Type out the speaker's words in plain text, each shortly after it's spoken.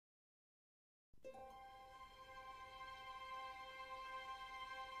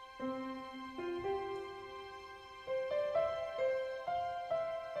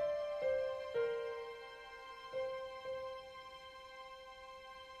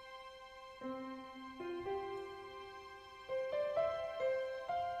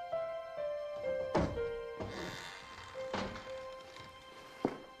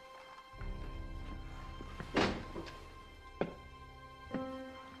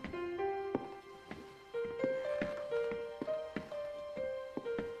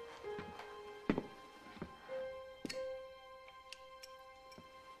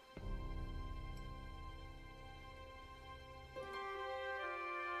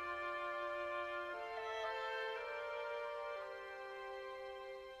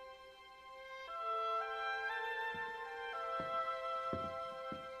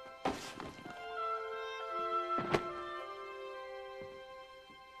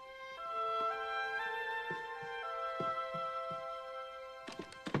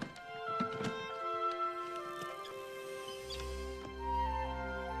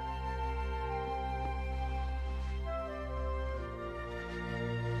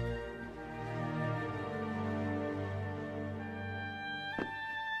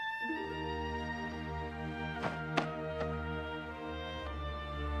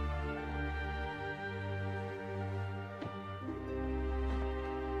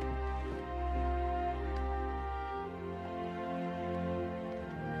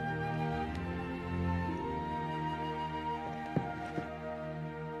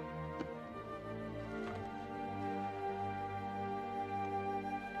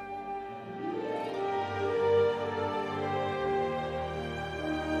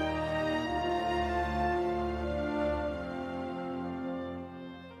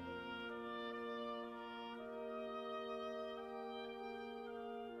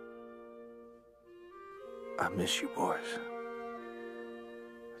I miss you, boys.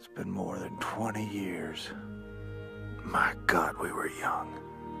 It's been more than 20 years. My God, we were young.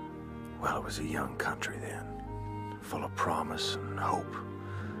 Well, it was a young country then, full of promise and hope.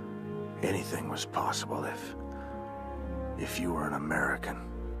 Anything was possible if you were an American.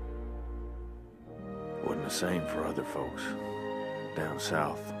 Wasn't the same for other folks. Down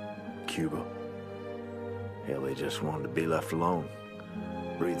south, Cuba. Hell, they just wanted to be left alone.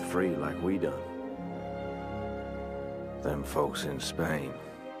 Breathe free like we done. Them folks in Spain,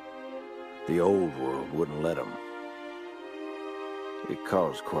 the old world wouldn't let them. It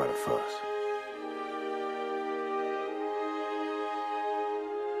caused quite a fuss.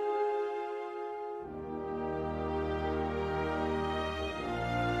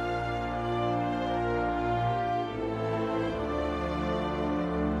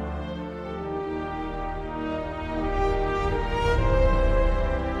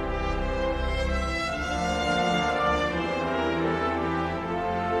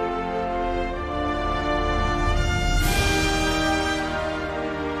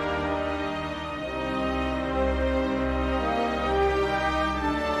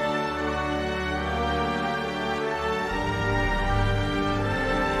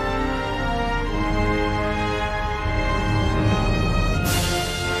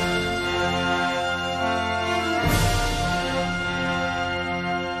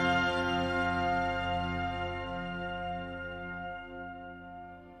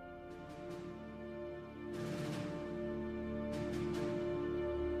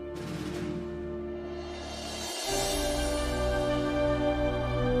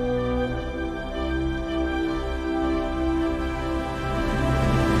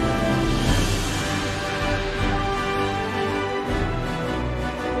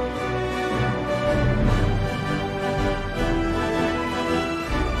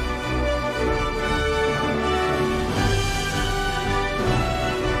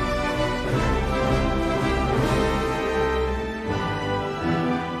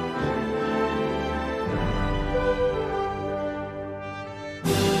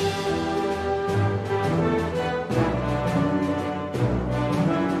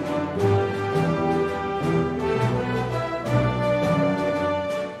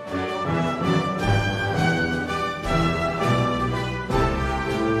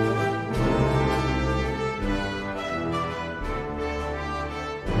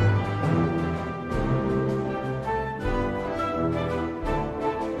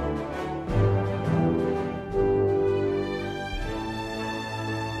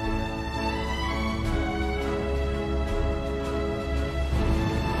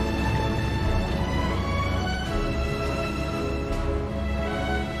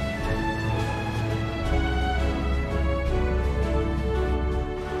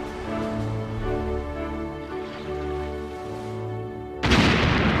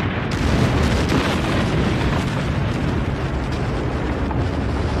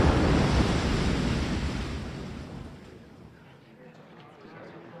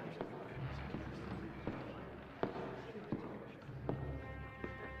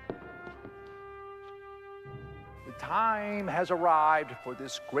 time has arrived for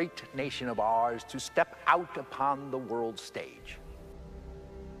this great nation of ours to step out upon the world stage.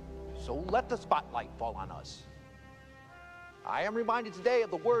 So let the spotlight fall on us. I am reminded today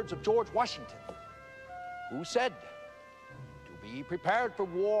of the words of George Washington, who said, "To be prepared for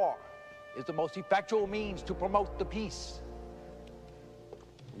war is the most effectual means to promote the peace."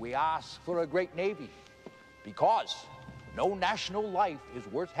 We ask for a great Navy because no national life is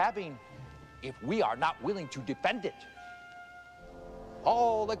worth having if we are not willing to defend it.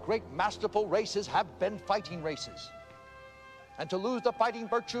 All the great masterful races have been fighting races. And to lose the fighting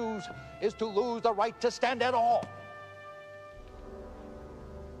virtues is to lose the right to stand at all.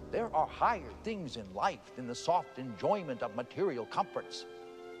 There are higher things in life than the soft enjoyment of material comforts.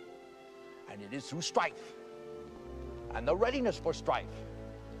 And it is through strife and the readiness for strife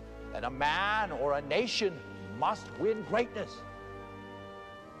that a man or a nation must win greatness.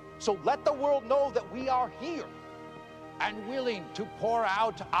 So let the world know that we are here and willing to pour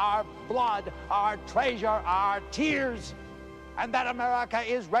out our blood, our treasure, our tears, and that America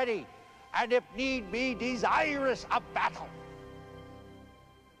is ready, and if need be, desirous of battle.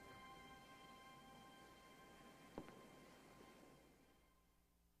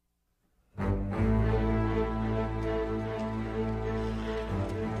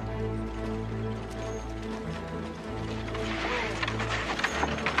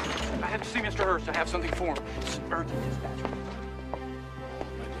 I have to see Mr. Hurst. I have something for him. It's urgent dispatch.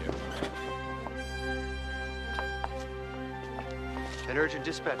 An urgent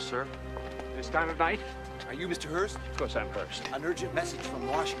dispatch, sir. This time of night? Are you Mr. Hurst? Of course I'm Hurst. An urgent message from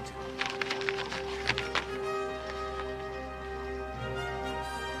Washington.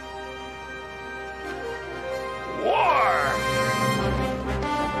 War!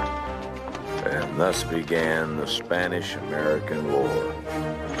 And thus began the Spanish-American War.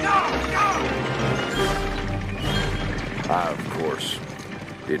 I, of course,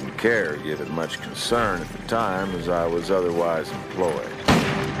 didn't care, given much concern at the time, as I was otherwise employed.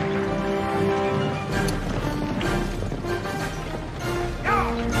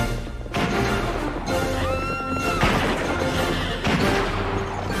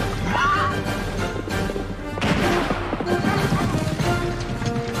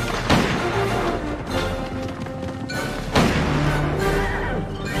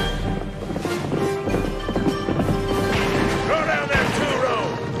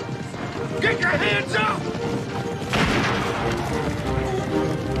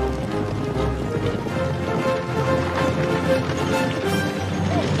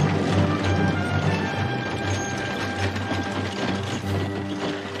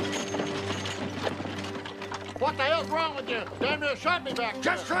 What the hell's wrong with you? Damn near shot me back there.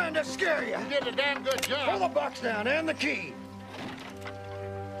 Just trying to scare you. You did a damn good job. Pull the box down and the key.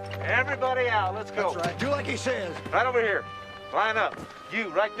 Everybody out, let's go. That's right. Do like he says. Right over here. Line up. You,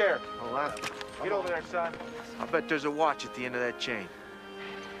 right there. Oh, line up. Get over there, son. I bet there's a watch at the end of that chain.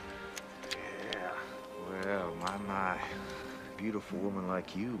 Yeah. Well, my. Beautiful woman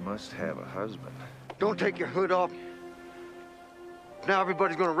like you must have a husband. Don't take your hood off. Now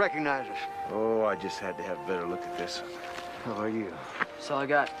everybody's gonna recognize us. Oh, I just had to have a better look at this. How are you? That's all I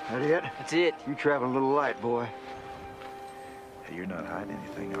got. That it? That's it. You traveling a little light, boy. Hey, you're not hiding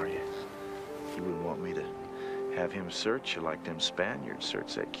anything, are you? You wouldn't want me to have him search you like them Spaniards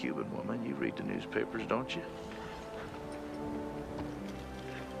search that Cuban woman. You read the newspapers, don't you?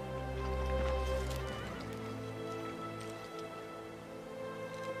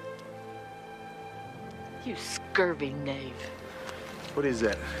 You scurvy knave. What is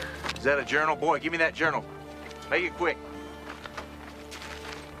that? Is that a journal? Boy, give me that journal. Make it quick.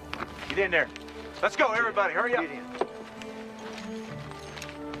 Get in there. Let's go, everybody. Hurry up. Get in.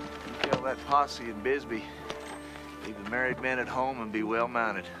 You tell that posse in Bisbee, leave the married men at home and be well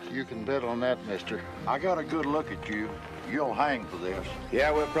mounted. You can bet on that, mister. I got a good look at you. You'll hang for this.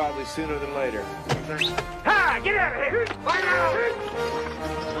 Yeah, well, probably sooner than later. Ha! Get out of here! Fight out!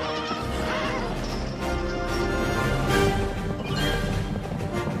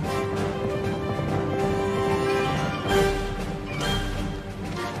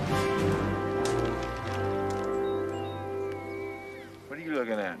 What are you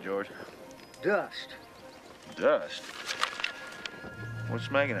looking at, George? Dust. Dust? What's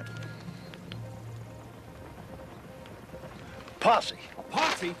making it? Posse.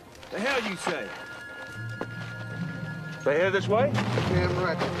 Posse? The hell you say? They headed this way? Damn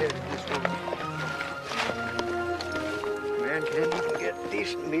right they're headed this way. Man can't even get a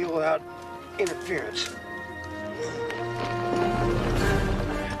decent meal without interference.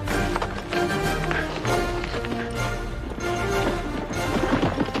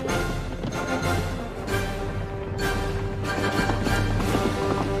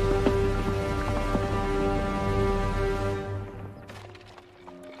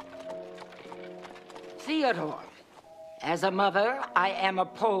 Theodore, as a mother, I am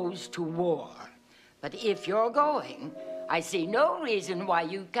opposed to war. But if you're going, I see no reason why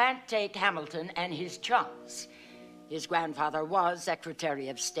you can't take Hamilton and his chums. His grandfather was Secretary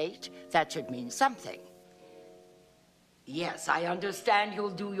of State. That should mean something. Yes, I understand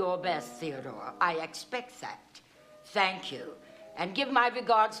you'll do your best, Theodore. I expect that. Thank you. And give my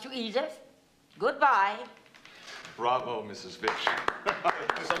regards to Edith. Goodbye. Bravo, Mrs. Fish.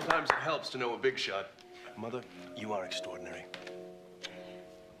 Sometimes it helps to know a big shot. Mother, you are extraordinary.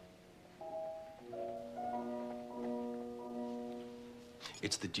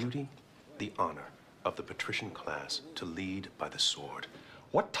 It's the duty, the honor of the patrician class to lead by the sword.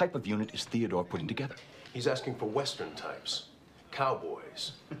 What type of unit is Theodore putting together? He's asking for Western types.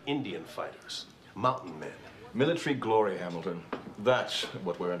 Cowboys, Indian fighters, mountain men. Military glory, Hamilton. That's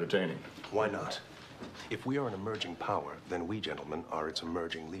what we're entertaining. Why not? If we are an emerging power, then we, gentlemen, are its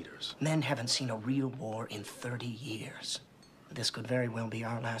emerging leaders. Men haven't seen a real war in 30 years. This could very well be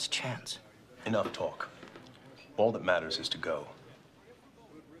our last chance. Enough talk. All that matters is to go.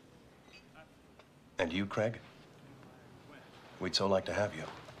 And you, Craig? We'd so like to have you.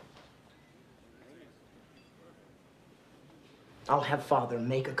 I'll have Father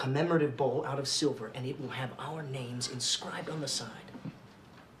make a commemorative bowl out of silver, and it will have our names inscribed on the side.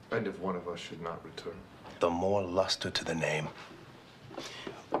 And if one of us should not return? The more luster to the name.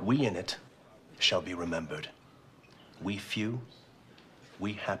 We in it shall be remembered. We few,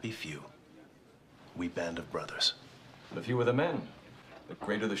 we happy few. We band of brothers. The fewer the men, the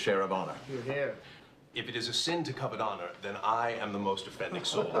greater the share of honor. You're here. If it is a sin to covet honor, then I am the most offending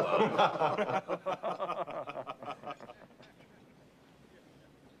soul.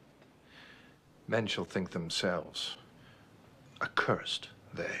 Men shall think themselves accursed,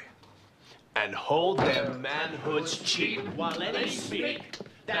 they. And hold their manhoods cheap while any speak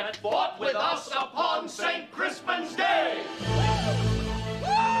that fought with us upon St. Crispin's Day.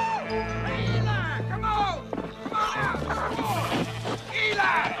 Eli, come on! Come on out! Come on!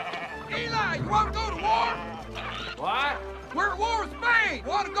 Eli! Eli, you want to go to war? What? We're at war with Spain.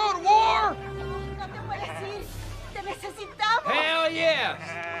 Want to go to war? No te puedes ir. Te necesitamos. Hell yes!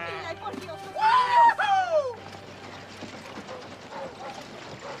 Eli, por Dios. Woo-hoo!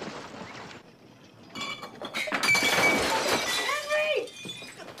 Henry!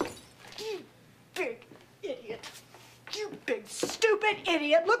 You big idiot. You big stupid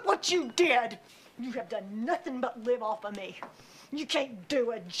idiot. Look what you did. You have done nothing but live off of me. You can't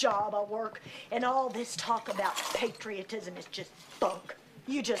do a job of work, and all this talk about patriotism is just bunk.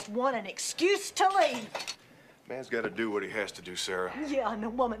 You just want an excuse to leave. Man's got to do what he has to do, Sarah. Yeah, and the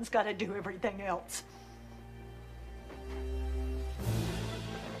woman's got to do everything else.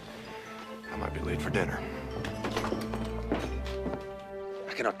 I might be late for dinner.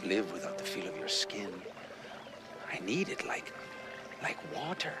 I cannot live without the feel of your skin. I need it like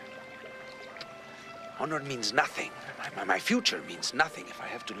water. Honor means nothing. My future means nothing if I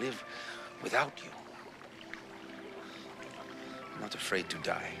have to live without you. I'm not afraid to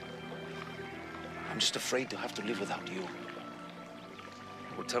die. I'm just afraid to have to live without you.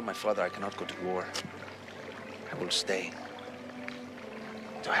 I will tell my father I cannot go to war. I will stay.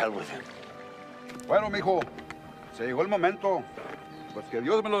 To hell with him. Bueno, mijo, se llegó el momento. Pues que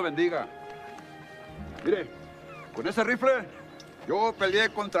Dios me lo bendiga. Mire, con ese rifle yo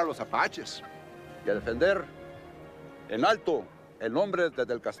peleé contra los apaches y a defender en alto el nombre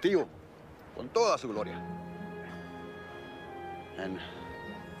desde el castillo con toda su gloria. And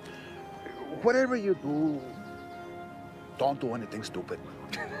whatever you do, don't do anything stupid.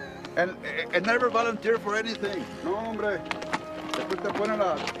 And never volunteer for anything. No, hombre. Después te ponen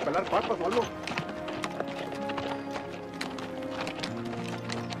a pelar papas o algo.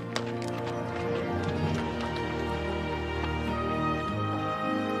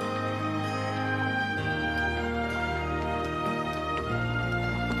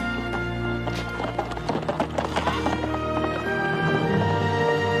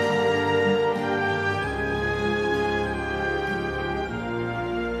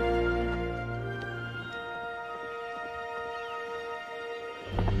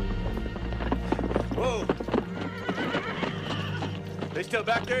 Whoa! They still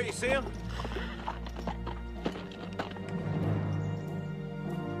back there? You see them?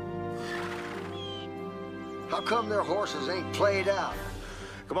 How come their horses ain't played out?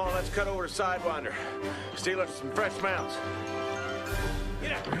 Come on, let's cut over to Sidewinder. Steal us some fresh mounts.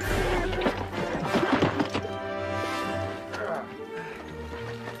 Get up!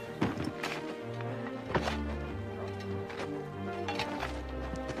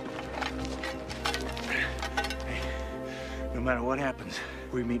 No matter what happens,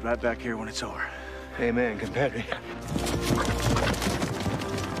 we meet right back here when it's over. Amen, compadre.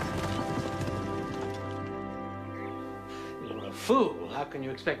 You're a fool. How can you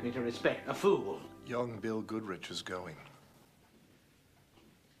expect me to respect a fool? Young Bill Goodrich is going.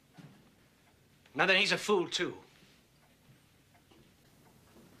 Now then, he's a fool, too.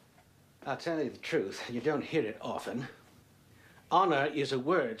 I'll tell you the truth. You don't hear it often. Honor is a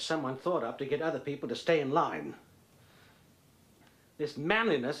word someone thought up to get other people to stay in line. This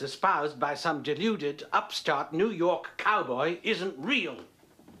manliness espoused by some deluded, upstart New York cowboy isn't real.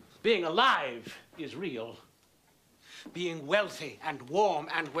 Being alive is real. Being wealthy and warm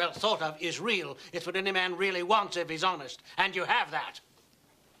and well thought of is real. It's what any man really wants if he's honest. And you have that.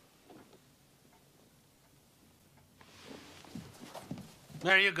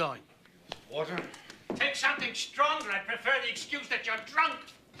 Where are you going? Water? Take something stronger. I prefer the excuse that you're drunk.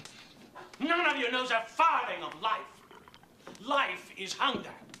 None of you knows a farthing of life. Life is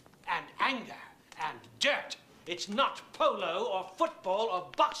hunger and anger and dirt. It's not polo or football or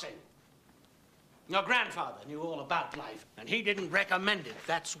boxing. Your grandfather knew all about life, and he didn't recommend it.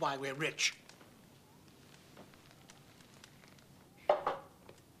 That's why we're rich.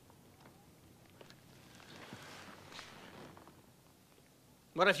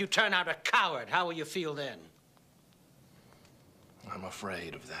 What if you turn out a coward? How will you feel then? I'm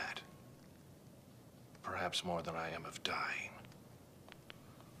afraid of that. Perhaps more than I am of dying.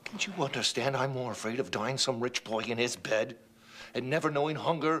 Can't you understand I'm more afraid of dying some rich boy in his bed? And never knowing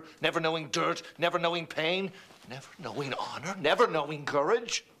hunger, never knowing dirt, never knowing pain, never knowing honor, never knowing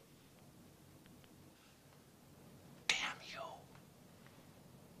courage? Damn you.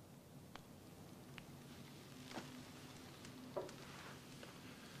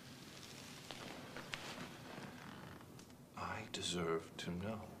 I deserve to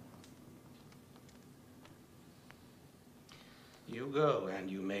know. You go,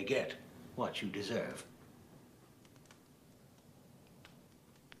 and you may get what you deserve.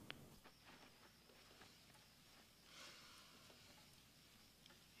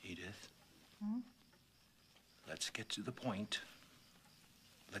 Edith, let's get to the point.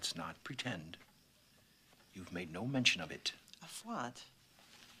 Let's not pretend. You've made no mention of it. Of what?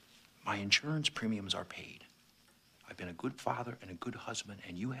 My insurance premiums are paid. I've been a good father and a good husband,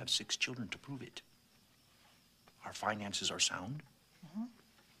 and you have 6 children to prove it. Our finances are sound.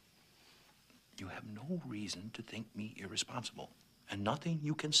 You have no reason to think me irresponsible, and nothing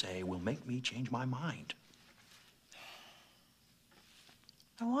you can say will make me change my mind.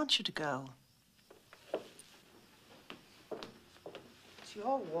 I want you to go. It's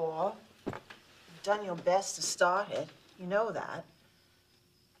your war. You've done your best to start it. You know that.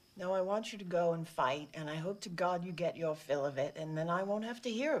 No, I want you to go and fight, and I hope to God you get your fill of it, and then I won't have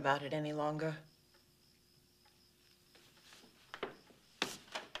to hear about it any longer.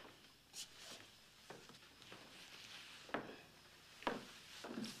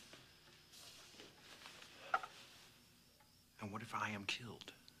 And what if I am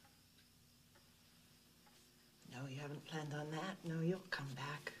killed? No, you haven't planned on that. No, you'll come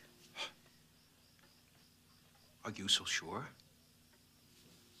back. Are you so sure?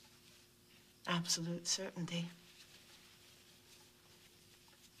 Absolute certainty.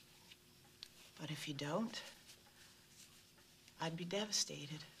 But if you don't, I'd be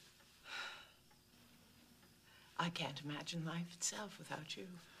devastated. I can't imagine life itself without you.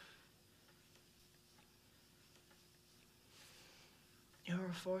 You're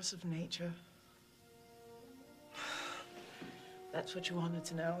a force of nature. That's what you wanted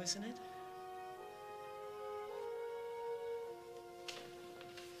to know, isn't it?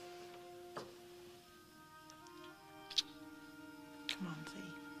 Come on, Lee.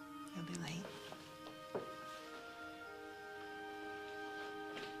 You'll be late.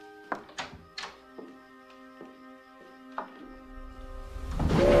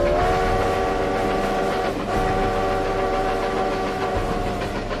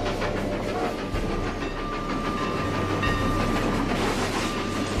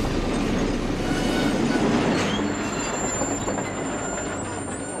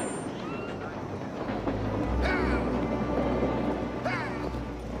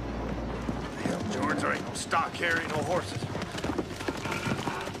 Stock carrying no horses.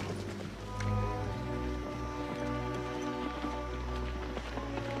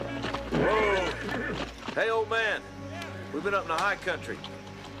 Whoa! Hey, old man. We've been up in the high country.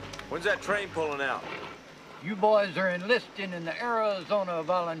 When's that train pulling out? You boys are enlisting in the Arizona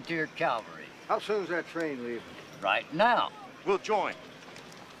Volunteer Cavalry. How soon's that train leaving? Right now. We'll join.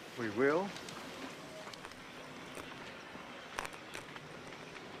 We will?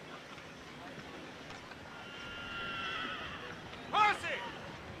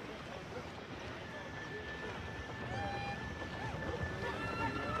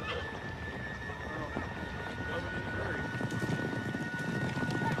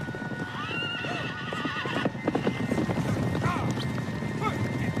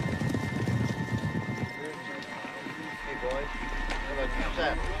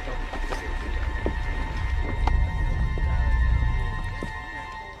 happened?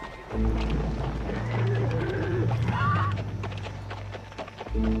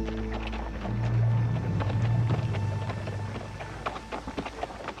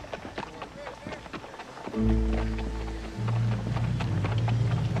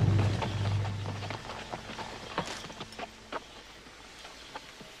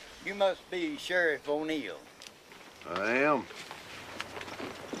 You must be Sheriff O'Neill. I am.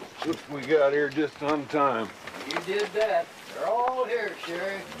 Looks we got here just on time. You did that. They're all here,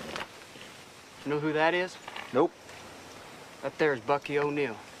 Sheriff. You know who that is? Nope. That there's Bucky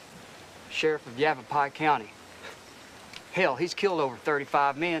O'Neill, Sheriff of Yavapai County. Hell, he's killed over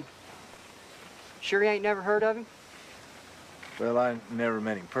 35 men. Sure you ain't never heard of him? Well, I never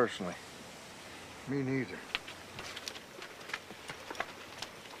met him personally. Me neither.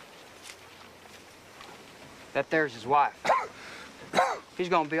 That there's his wife. He's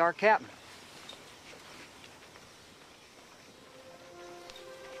gonna be our captain.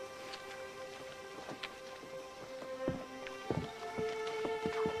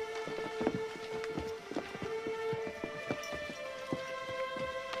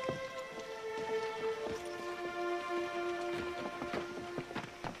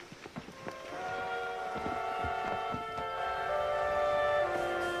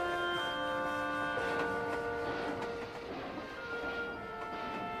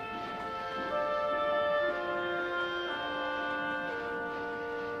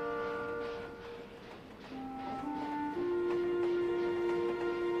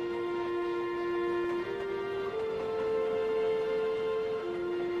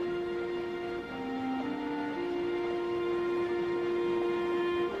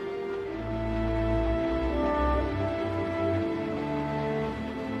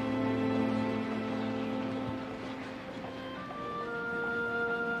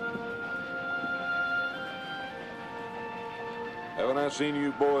 Haven't I seen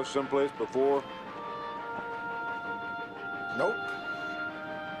you boys someplace before? Nope.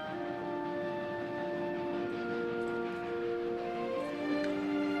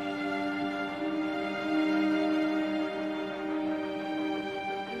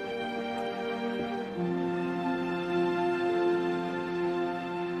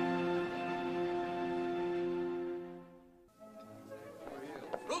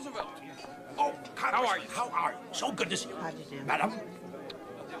 Roosevelt! Oh, how are you? How are you? So good to see you. How do you do? Madam?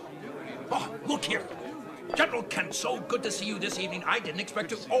 Oh, look here. General Kent, so good to see you this evening. I didn't expect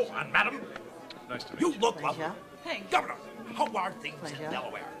to. Oh, and Madam? Nice to meet you. look lovely. Hey, Governor, how are things in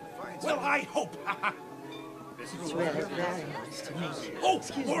Delaware? Well, I hope. It's really very nice to meet you. Oh,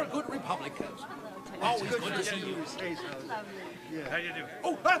 for a good Republicans. Always good to see you. How you doing?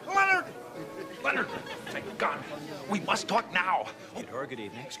 Oh, Leonard! Leonard, thank God. We must talk now. Theodore, good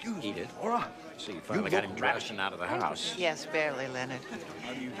evening. Excuse Edith. Laura. So you finally got him dressed and out of the house. Yes, barely, Leonard.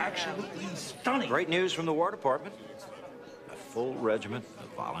 Absolutely stunning. Great news from the War Department. A full regiment of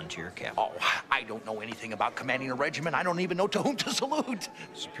volunteer captains. Oh, I don't know anything about commanding a regiment. I don't even know to whom to salute.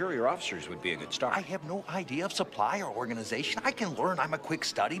 Superior officers would be a good start. I have no idea of supply or organization. I can learn. I'm a quick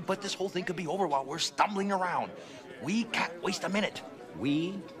study, but this whole thing could be over while we're stumbling around. We can't waste a minute.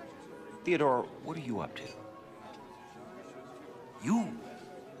 We? Theodore, what are you up to? You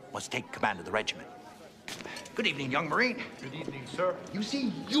must take command of the regiment. Good evening, young Marine. Good evening, sir. You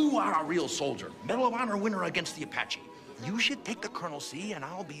see, you are a real soldier. Medal of Honor winner against the Apache. You should take the colonelcy, and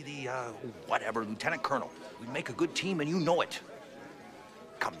I'll be the, whatever, lieutenant colonel. We'd make a good team, and you know it.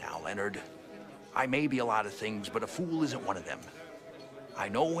 Come now, Leonard. I may be a lot of things, but a fool isn't one of them. I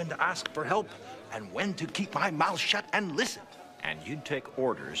know when to ask for help and when to keep my mouth shut and listen. And you'd take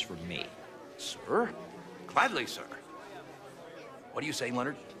orders from me. Sir? Gladly, sir. What do you say,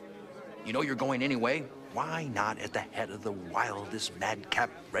 Leonard? You know you're going anyway. Why not at the head of the wildest madcap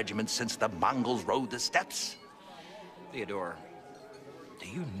regiment since the Mongols rode the steppes? Theodore, do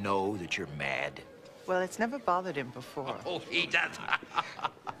you know that you're mad? Well, it's never bothered him before. Oh, he does.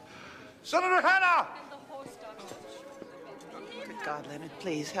 Senator Hanna! Good God, Leonard,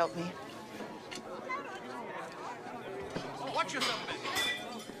 please help me. Watch yourself,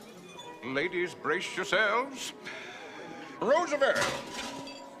 Ladies, brace yourselves. Roosevelt.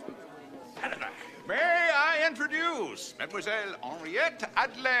 Canada. May I introduce Mademoiselle Henriette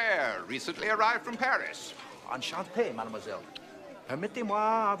Adler, recently arrived from Paris. Enchanté, mademoiselle. Permettez-moi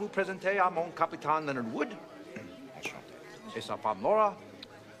à vous présenter à mon capitaine Leonard Wood. Et sa femme Laura,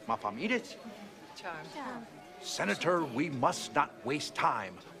 ma femme Edith. Charmed. Senator, we must not waste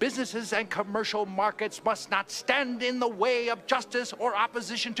time. Businesses and commercial markets must not stand in the way of justice or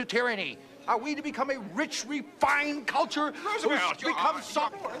opposition to tyranny. Are we to become a rich, refined culture? Roosevelt, become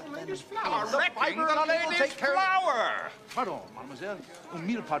some... lady's flower. Wrecking the lady's flower. Pardon, mademoiselle.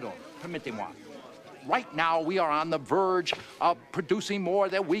 Mille pardon. Permettez-moi. Right now, we are on the verge of producing more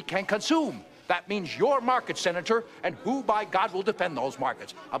than we can consume. That means your market, Senator, and who, by God, will defend those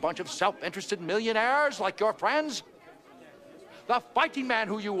markets? A bunch of self-interested millionaires like your friends? The fighting man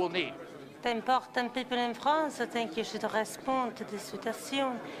who you will need. The important people in France think you should respond to this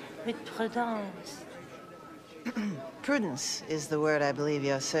situation with prudence. Prudence is the word I believe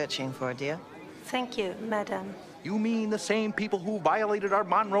you're searching for, dear. Thank you, madam. You mean the same people who violated our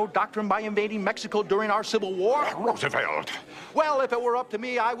Monroe Doctrine by invading Mexico during our Civil War? Roosevelt. Well, if it were up to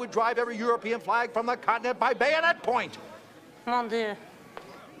me, I would drive every European flag from the continent by bayonet point. Mon Dieu.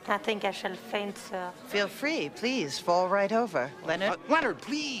 I think I shall faint, sir. Feel free, please. Fall right over. Leonard? Leonard,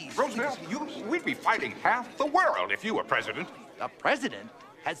 please. Roosevelt, we'd be fighting half the world if you were president. The president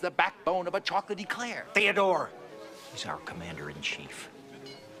has the backbone of a chocolate eclair. Theodore. He's our commander-in-chief.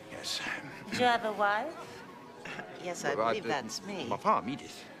 Yes. Do you have a wife? Yes, I believe that's me. Ma femme,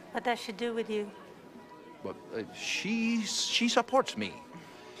 Edith. What does she do with you? Well, she supports me.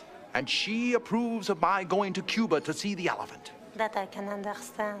 And she approves of my going to Cuba to see the elephant. That I can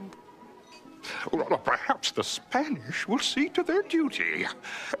understand. Well, perhaps the Spanish will see to their duty.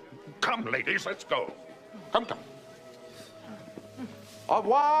 Come, ladies, let's go. Come. Au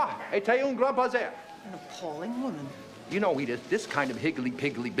revoir, et un grand plaisir. An appalling woman. You know, Edith, this kind of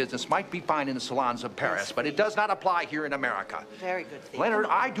higgly-piggly business might be fine in the salons of Paris, yes, but it does not apply here in America. Very good, Theo. Leonard,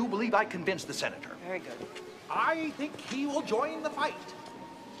 I do believe I convinced the senator. Very good. I think he will join the fight.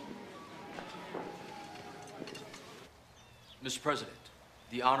 Mr. President,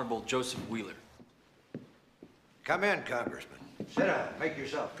 the Honorable Joseph Wheeler. Come in, Congressman. Sit down. Make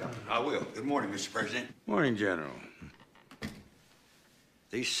yourself comfortable. I will. Good morning, Mr. President. Morning, General.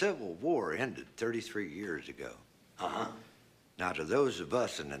 The Civil War ended 33 years ago. Uh-huh. Now, to those of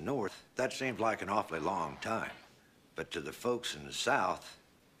us in the North, that seems like an awfully long time. But to the folks in the South,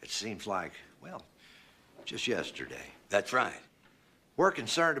 it seems like, well, just yesterday. That's right. We're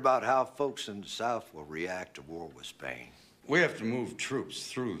concerned about how folks in the South will react to war with Spain. We have to move troops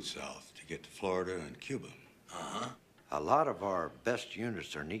through the South to get to Florida and Cuba. Uh-huh. A lot of our best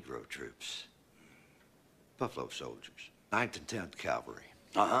units are Negro troops. Buffalo soldiers. 9th and 10th Cavalry.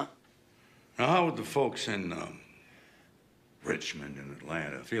 Uh-huh. Now, how would the folks in Richmond and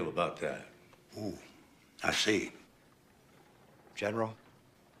Atlanta feel about that? Ooh, I see. General,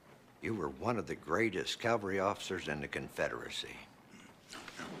 you were one of the greatest cavalry officers in the Confederacy.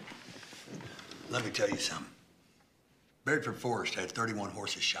 Let me tell you something. Bedford Forrest had 31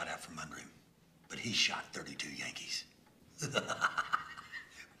 horses shot out from under him, but he shot 32 Yankees.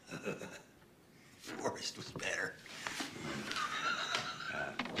 Forrest was better.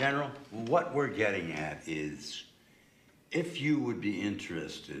 General, what we're getting at is if you would be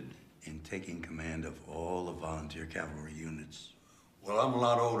interested in taking command of all the volunteer cavalry units. Well, I'm a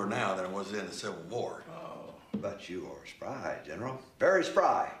lot older now than I was in the Civil War. Oh, but you are spry, General. Very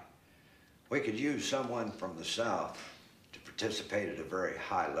spry. We could use someone from the South to participate at a very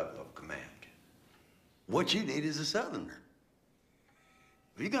high level of command. What you need is a Southerner.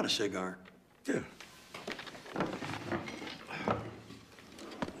 Have you got a cigar? Yeah.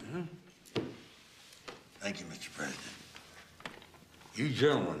 Thank you, Mr. President. You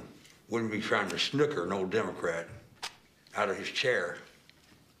gentlemen wouldn't be trying to snooker an old Democrat out of his chair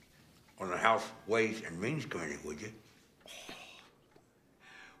on the House Ways and Means Committee, would you?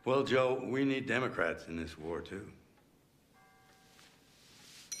 Well, Joe, we need Democrats in this war, too.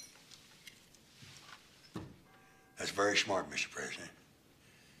 That's very smart, Mr. President.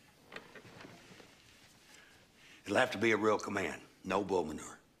 It'll have to be a real command, no bull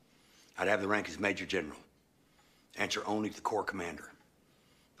manure. I'd have the rank as Major General. Answer only to the Corps Commander.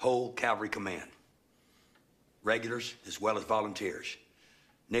 Whole Cavalry Command. Regulars as well as volunteers.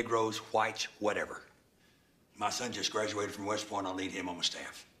 Negroes, whites, whatever. My son just graduated from West Point. I'll need him on my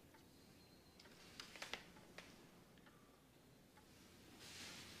staff.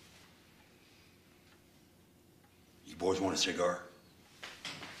 You boys want a cigar?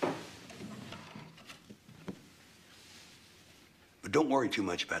 But don't worry too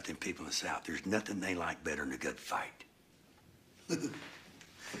much about them people in the South. There's nothing they like better than a good fight.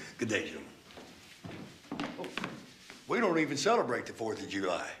 Good day, gentlemen. We don't even celebrate the 4th of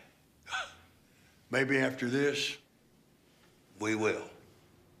July. Maybe after this, we will.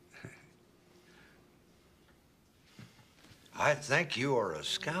 I think you are a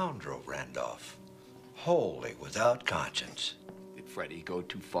scoundrel, Randolph. Wholly without conscience. Did Freddie go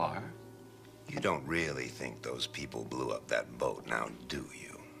too far? You don't really think those people blew up that boat, now do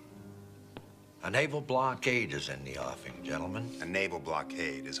you? A naval blockade is in the offing, gentlemen. A naval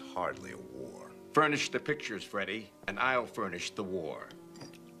blockade is hardly a war. Furnish the pictures, Freddie, and I'll furnish the war.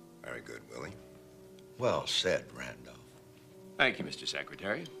 Very good, Willie. Well said, Randolph. Thank you, Mr.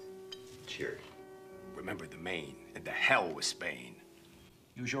 Secretary. Cheers. Remember the Maine, and the hell with Spain.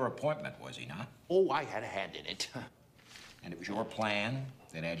 He was your appointment, was he not? Oh, I had a hand in it. And it was your plan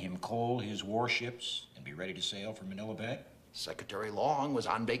that had him coal his warships and be ready to sail for Manila Bay? Secretary Long was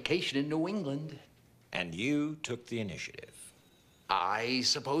on vacation in New England. And you took the initiative? I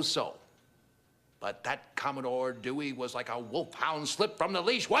suppose so. But that Commodore Dewey was like a wolfhound slipped from the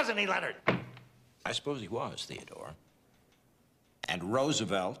leash, wasn't he, Leonard? I suppose he was, Theodore. And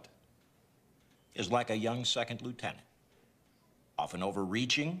Roosevelt is like a young second lieutenant, often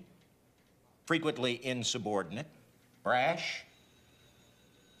overreaching, frequently insubordinate, brash,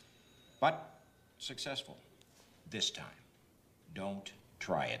 but successful. This time, don't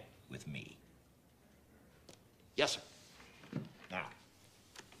try it with me. Yes, sir. Now,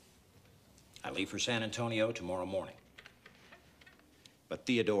 I leave for San Antonio tomorrow morning. But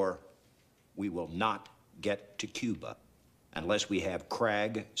Theodore, we will not get to Cuba unless we have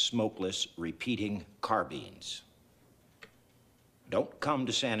Krag smokeless repeating carbines. Don't come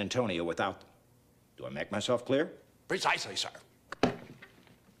to San Antonio without them. Do I make myself clear? Precisely, sir.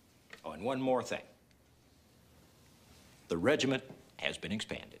 Oh, and one more thing. The regiment has been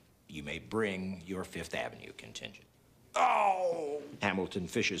expanded. You may bring your Fifth Avenue contingent. Oh! Hamilton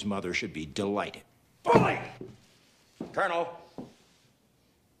Fish's mother should be delighted. Bully! Colonel!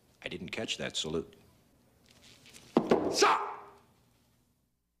 I didn't catch that salute. Sir!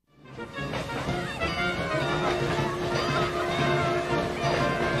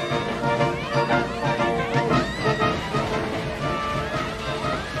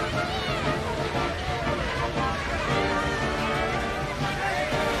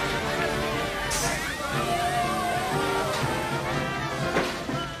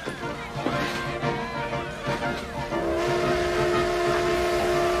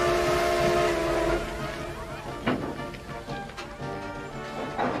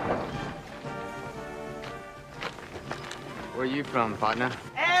 Where you from, partner?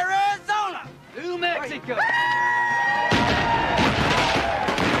 Arizona! New Mexico!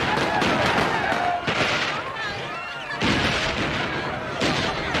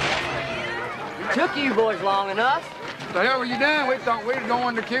 Took you boys long enough. What the hell were you doing? We thought we were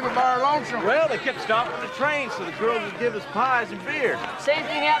going to Cuba by our lonesome. Well, they kept stopping the train so the girls would give us pies and beer. Same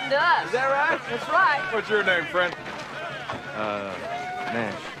thing happened to us. Is that right? That's right. What's your name, friend?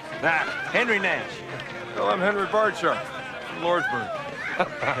 Nash. Henry Nash. Well, I'm Henry Bardsharp from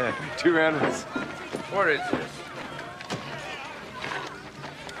Lordsburg. Two Henrys. What is this?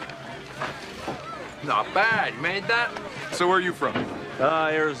 Not bad. You made that? So where are you from?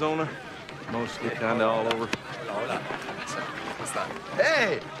 Arizona. Mostly kind of all over. What's that?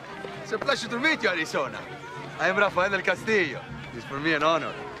 Hey! It's a pleasure to meet you, Arizona. I am Rafael del Castillo. It's for me an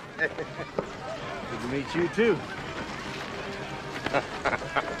honor. Good to meet you, too.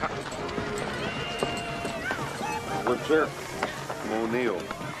 Look, sir. I'm O'Neill.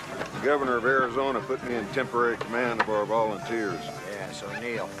 The governor of Arizona put me in temporary command of our volunteers. Yes,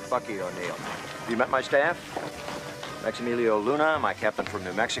 O'Neill. Bucky O'Neill. You met my staff? Maximilio Luna, my captain from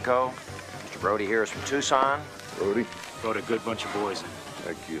New Mexico. Mr. Brody here is from Tucson. Brody? Brought a good bunch of boys in.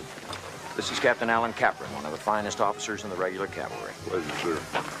 Thank you. This is Captain Alan Capron, one of the finest officers in the regular cavalry. Pleasure, sir.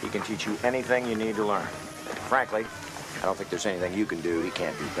 He can teach you anything you need to learn. Frankly, I don't think there's anything you can do he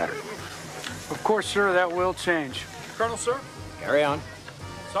can't do better. Of course, sir, that will change. Colonel, sir? Carry on.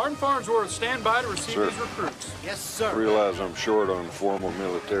 Sergeant Farnsworth, stand by to receive Sir. these recruits. Yes, I sir. realize I'm short on formal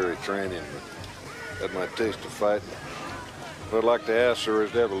military training, but had my taste of fighting. What I'd like to ask, sir,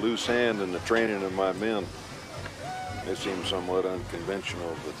 is to have a loose hand in the training of my men. It seems somewhat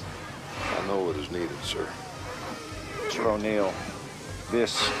unconventional, but I know it is needed, sir. Sir O'Neill,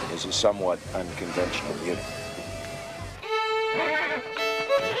 this is a somewhat unconventional unit.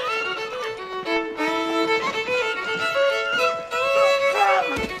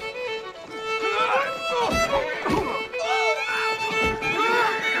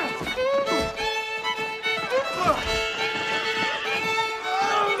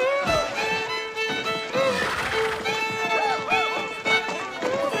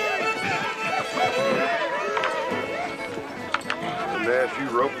 You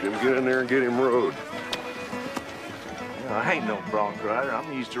roped him. Get in there and get him rode. I ain't no bronc rider.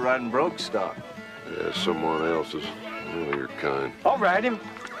 I'm used to riding broke stock. Yeah, someone else's. Well, you're kind. I'll ride him.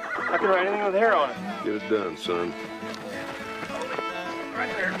 I can write anything with hair on it. Get it done, son.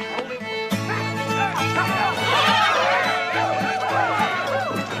 Right there. Hold it.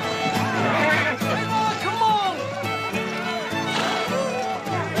 Come on!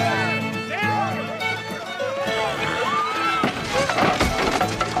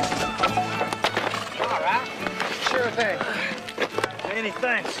 All right. Sure thing. Many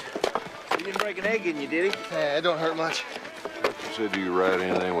thanks. He didn't break an egg in you, did he? Yeah, it don't hurt much. You said you write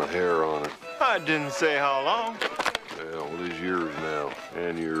anything with hair on it. I didn't say how long. Well, it is yours now,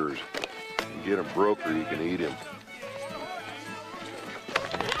 and yours. You get him broke or you can eat him.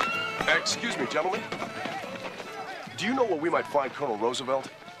 Excuse me, gentlemen. Do you know where we might find Colonel Roosevelt?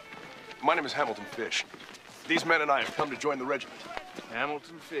 My name is Hamilton Fish. These men and I have come to join the regiment.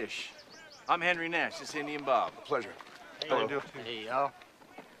 Hamilton Fish. I'm Henry Nash. This is Indian Bob. A pleasure. Hello. Hey, y'all.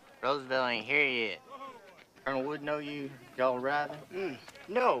 Roosevelt ain't here yet. Colonel Wood know you? Y'all arriving?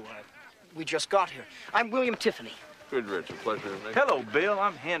 No, we just got here. I'm William Tiffany. Good, Richard. Pleasure to meet you. Hello, Bill.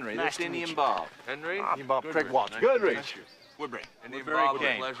 I'm Henry. Nice This is to Indian meet you. Bob. Henry? Indian Bob. Good, Craig Rich. Wadsworth. Good, Nice Rich. to meet you. Woodbury. We're very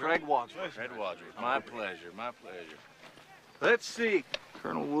keen. Pleasure. Craig Wadsworth. Craig Wadsworth. My pleasure. My pleasure. Let's see.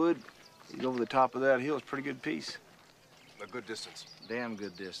 Colonel Wood, he's over the top of that hill. It's a pretty good piece. A good distance. Damn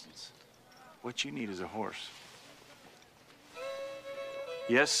good distance. What you need is a horse.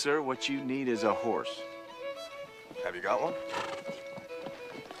 Yes, sir. What you need is a horse. Have you got one?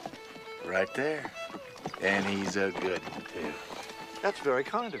 Right there. And he's a good one, too. That's very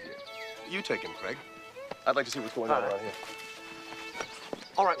kind of you. You take him, Craig. I'd like to see what's going on around here.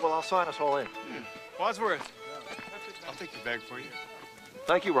 All right, well, I'll sign us all in. Wadsworth. I'll take your bag for you.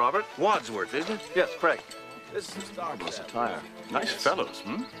 Thank you, Robert. Wadsworth, isn't it? Yes, Craig. This is the star. Attire. Nice fellows,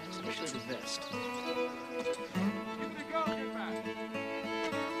 hmm? Especially the vest.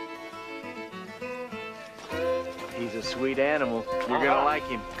 He's a sweet animal. You're gonna like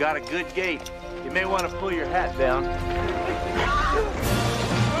him. Got a good gait. You may want to pull your hat down.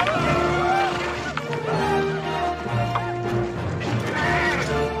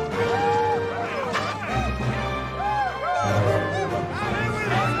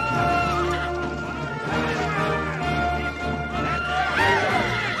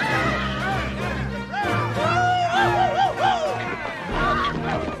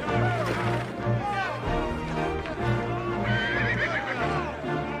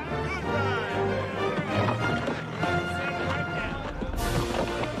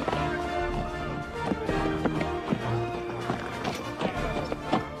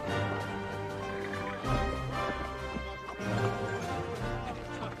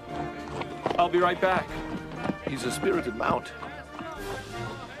 I'll be right back. He's a spirited mount.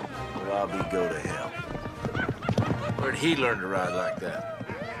 Well, I'll be go to hell. Where'd he learn to ride like that?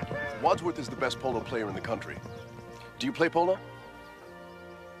 Wadsworth is the best polo player in the country. Do you play polo?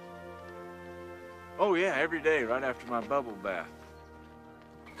 Oh, yeah, every day, right after my bubble bath.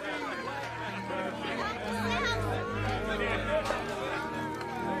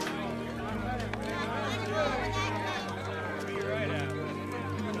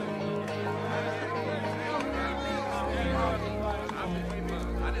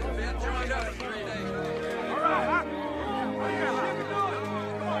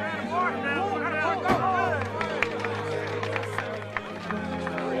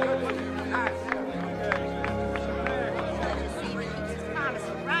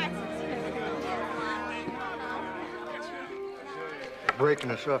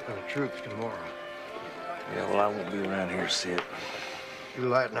 Breaking us up in the troops tomorrow. Yeah, well, I won't be around here, Sid. You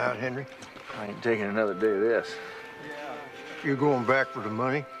lighting out, Henry? I ain't taking another day of this. You going back for the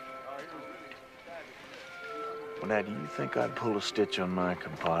money? Well, now, do you think I'd pull a stitch on my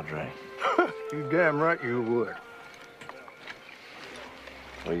compadre? You damn right you would.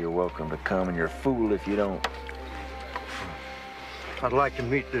 Well, you're welcome to come, and you're a fool if you don't. I'd like to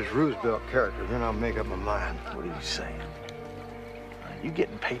meet this Roosevelt character, then I'll make up my mind. What are you saying? You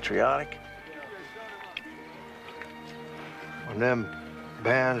getting patriotic? When them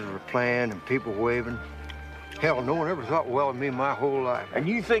bands were playing and people waving, hell, no one ever thought well of me my whole life. And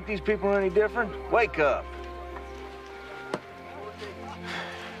you think these people are any different? Wake up.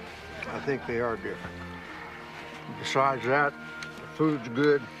 I think they are different. Besides that, the food's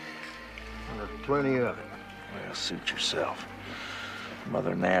good, and there's plenty of it. Well, suit yourself.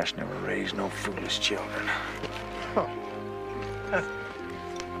 Mother Nash never raised no foolish children. Huh.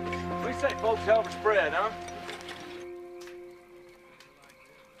 We say folks help spread, huh?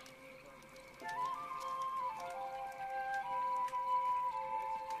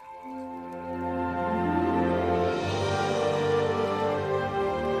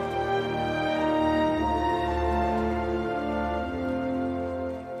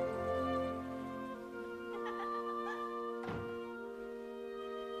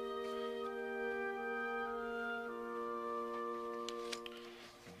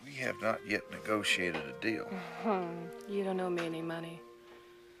 have not yet negotiated a deal. You don't owe me any money.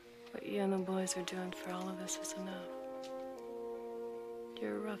 What you and the boys are doing for all of us is enough.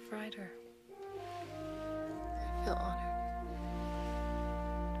 You're a rough rider. I feel honored.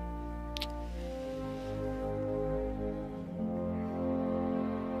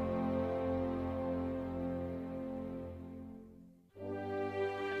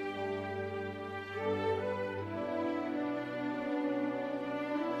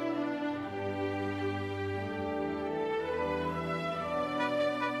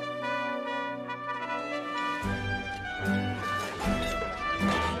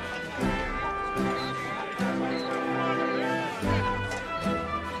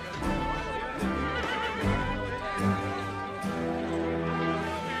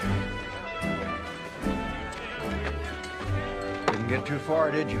 Get too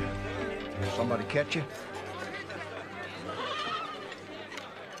far, did you? Somebody catch you?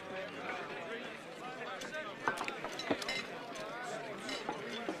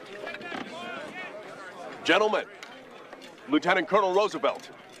 Gentlemen, Lieutenant Colonel Roosevelt.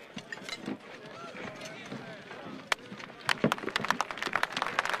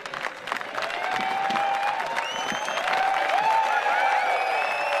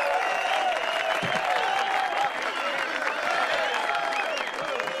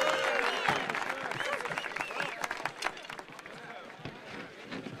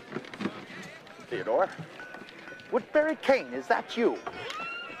 Theodore. Woodbury Kane, is that you?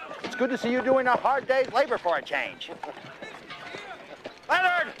 It's good to see you doing a hard day's labor for a change.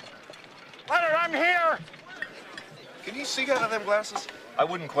 Leonard! Leonard, I'm here! Can you see out of them glasses? I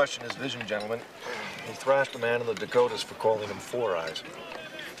wouldn't question his vision, gentlemen. He thrashed a man in the Dakotas for calling him Four Eyes.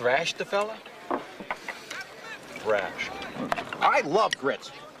 Thrashed the fella? Thrashed. I love grits.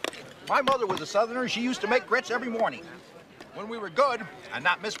 My mother was a Southerner. She used to make grits every morning. When we were good and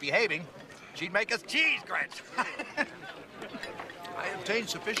not misbehaving, she'd make us cheese grits. I obtained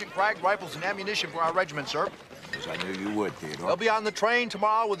sufficient Krag rifles and ammunition for our regiment, sir. As I knew you would, Theodore. They'll be on the train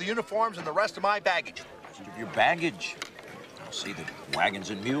tomorrow with the uniforms and the rest of my baggage. Rest of your baggage? I'll see that wagons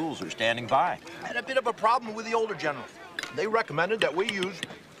and mules are standing by. I had a bit of a problem with the older general. They recommended that we use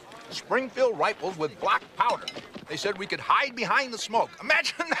Springfield rifles with black powder. They said we could hide behind the smoke.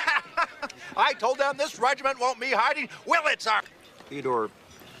 Imagine that! I told them this regiment won't be hiding. Will it, sir? Theodore,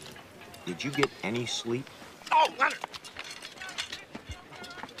 did you get any sleep? Oh, Leonard!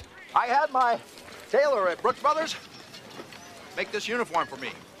 I had my tailor at Brooks Brothers make this uniform for me.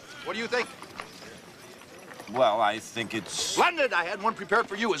 What do you think? Well, I think it's... Splendid! I had one prepared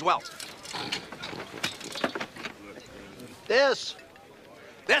for you as well. This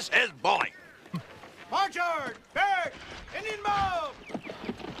is bully. Marchard! Back! Indian mob!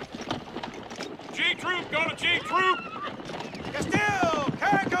 G Troop, go to G Troop! Castile!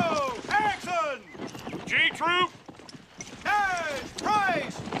 Carrico! Erickson! G Troop! Nash!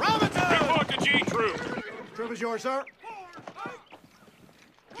 Price! Robinson! Report to G Troop! Troop is yours, sir.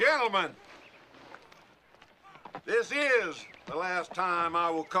 Gentlemen, this is the last time I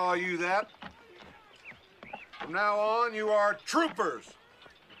will call you that. From now on, you are troopers.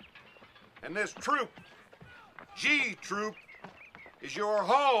 And this troop, G Troop, is your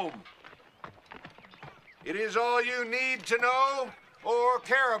home. It is all you need to know or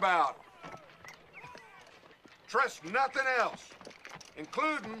care about. Trust nothing else,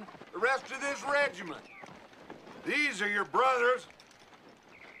 including the rest of this regiment. These are your brothers.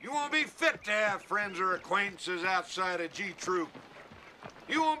 You won't be fit to have friends or acquaintances outside of G Troop.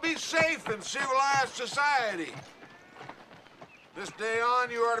 You won't be safe in civilized society. This day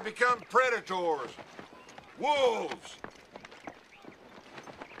on, you are to become predators, wolves.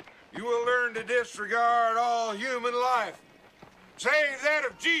 You will learn to disregard all human life, save that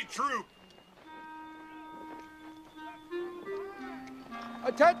of G Troop.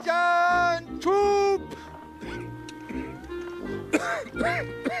 Attention, troop!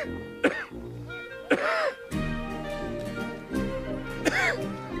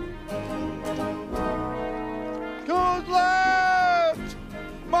 Goes left!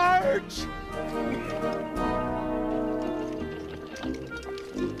 March!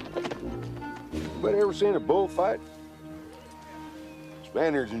 Anybody ever seen a bullfight?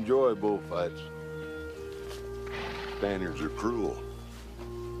 Spaniards enjoy bullfights. Spaniards are cruel.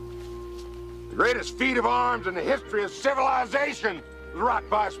 The greatest feat of arms in the history of civilization was wrought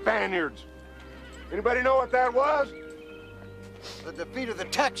by Spaniards. Anybody know what that was? The defeat of the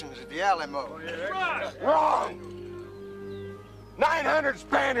Texans at the Alamo. Wrong! 900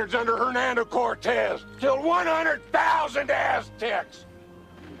 Spaniards under Hernando Cortez killed 100,000 Aztecs.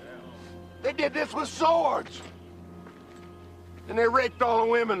 They did this with swords. And they raped all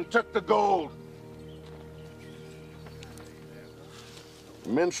the women and took the gold.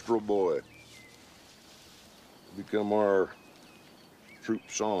 Minstrel Boy. Become our troop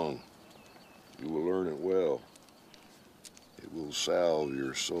song. You will learn it well. It will salve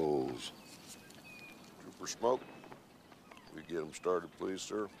your souls. Trooper Smoke, we get them started, please,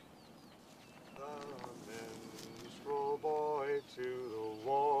 sir. Minstrel boy to the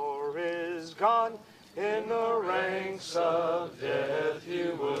war is gone. In the ranks of death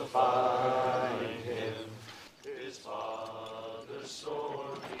you will find him. His father's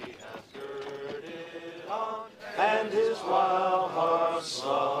sword he hath girded on, and his wild heart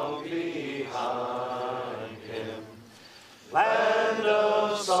slung behind him. Land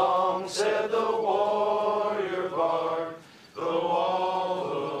of song, said the warrior bard, though all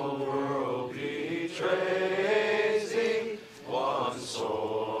the world betrays thee, one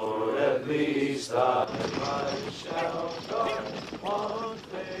sword at least thy life shall guard, one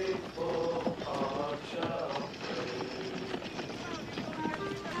faithful heart shall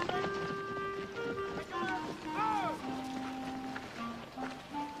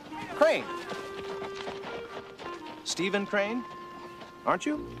pray. Crane. Stephen Crane, aren't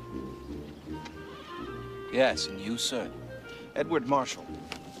you? Yes, and you, sir? Edward Marshall.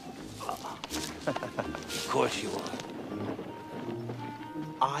 Of course you are.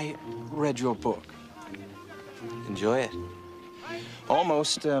 I read your book. Enjoy it?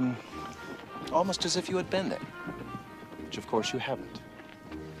 Almost as if you had been there, which of course you haven't.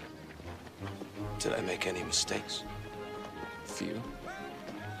 Did I make any mistakes? Few.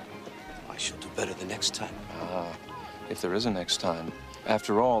 I shall do better the next time. If there is a next time.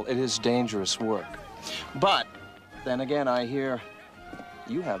 After all, it is dangerous work. But then again, I hear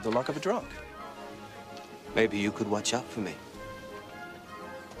you have the luck of a drunk. Maybe you could watch out for me.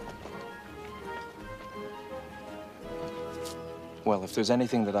 Well, if there's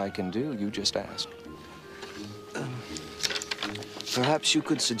anything that I can do, you just ask. Perhaps you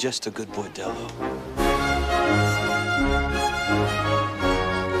could suggest a good bordello.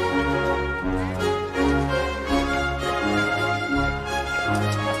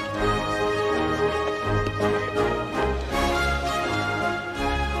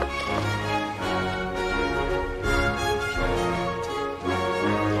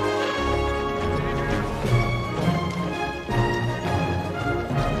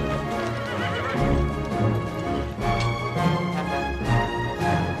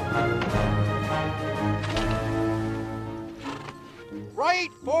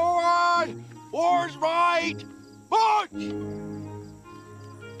 Right forward! War's right! March!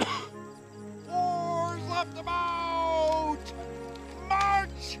 War's left about!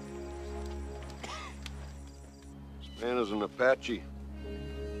 March! This man is an Apache.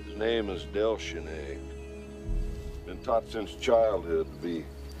 His name is Del Chene. Been taught since childhood to be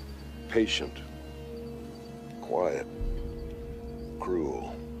patient, quiet,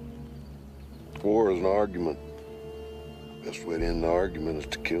 cruel. War is an argument. Best way to end the argument is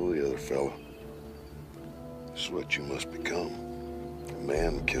to kill the other fella. This is what you must become, a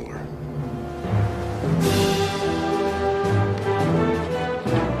man killer.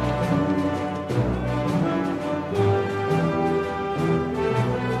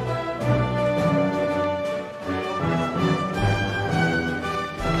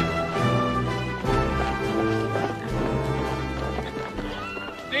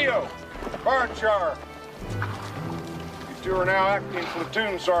 Dio, Barnshire. You are now acting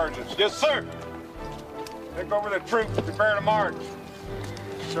platoon sergeants. Yes, sir. Take over the troops, prepare to march.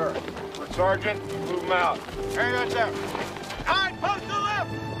 Sir. Sergeant, move them out. Carry that down. Hide, post to the left!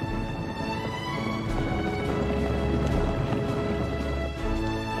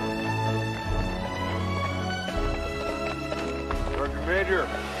 Sergeant Major,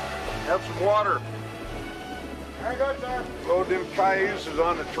 have some water. Very good, sir. Load them cayuses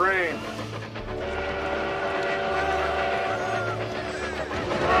on the train.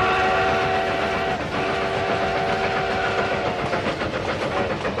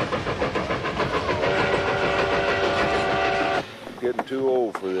 Getting too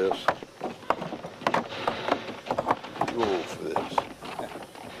old for this. Too old for this. I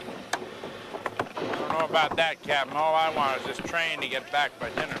don't know about that, Captain. All I want is this train to get back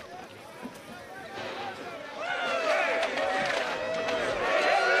by dinner.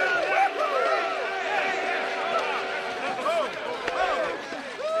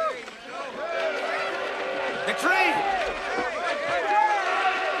 The train!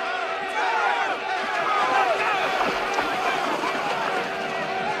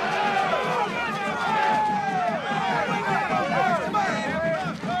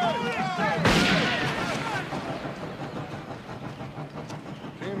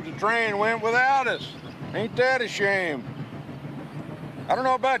 Sometimes the train went without us. Ain't that a shame? I don't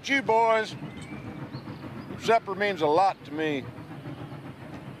know about you boys. Supper means a lot to me.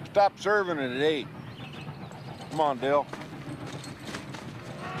 Stop serving it at 8. Come on, Dale.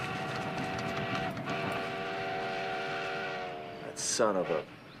 That son of a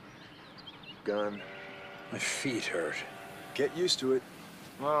gun. My feet hurt. Get used to it.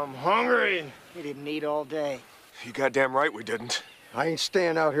 I'm hungry. We didn't eat all day. You goddamn right we didn't. I ain't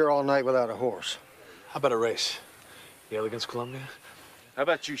staying out here all night without a horse. How about a race? Yale against Columbia? How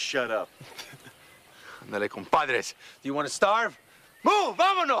about you shut up? Ándale, compadres. Do you want to starve? Move,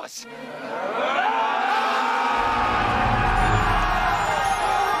 vámonos!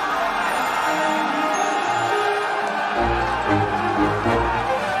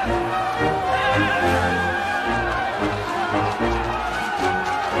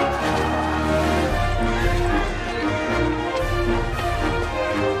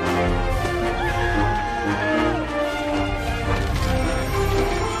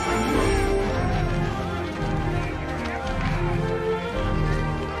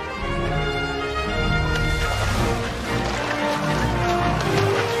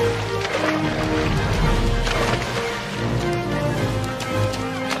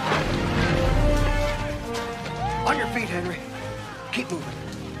 On your feet, Henry. Keep moving.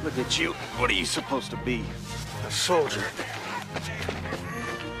 Look at you. What are you supposed to be? A soldier.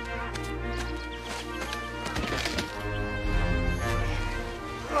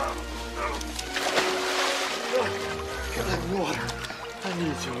 Get that water. I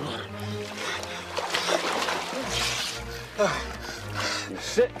need some water. You're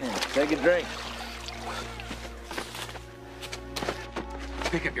sitting there. Take a drink.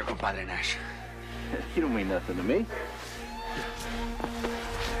 Pick up your compadre, Nash. You don't mean nothing to me.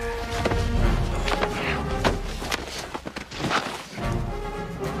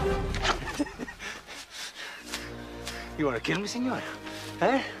 You want to kill me, senor?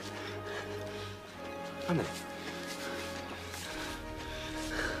 Eh? Ándale.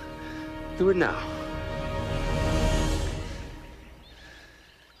 Do it now.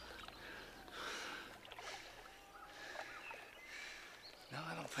 No,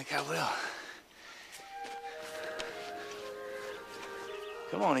 I don't think I will.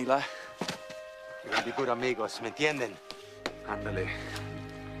 Come on, Eli. We're gonna be good amigos, ¿me entienden? Ándale,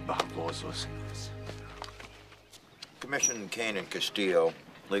 babosos. Commission Kane and Castillo.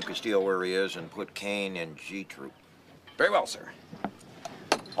 Leave Castillo where he is and put Kane in G Troop. Very well, sir.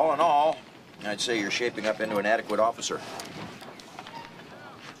 All in all, I'd say you're shaping up into an adequate officer.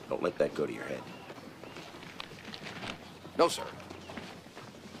 Don't let that go to your head. No, sir.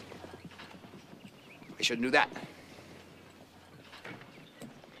 I shouldn't do that.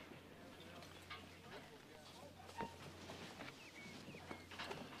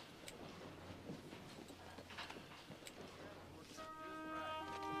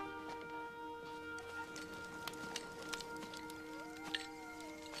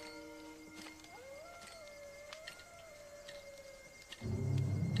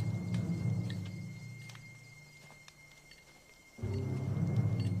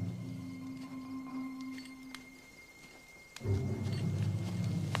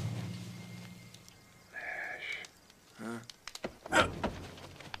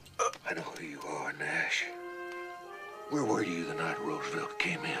 I know who you are, Nash. Where were you the night Roosevelt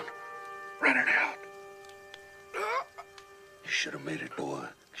came in? Running out. You should have made it, boy,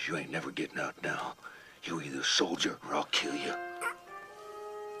 'cause you ain't never getting out now. You either soldier or I'll kill you.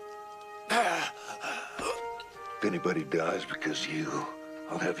 If anybody dies because of you,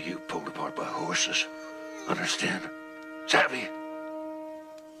 I'll have you pulled apart by horses. Understand? Savvy?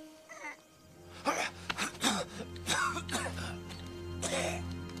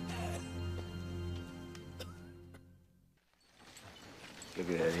 Look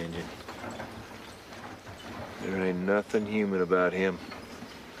at that engine. There ain't nothing human about him.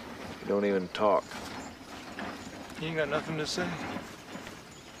 He don't even talk. You ain't got nothing to say.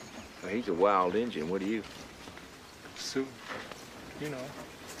 Well, he's a wild Injun. What are you? Sue, you know,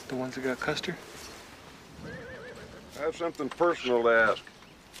 the ones that got Custer. I have something personal to ask.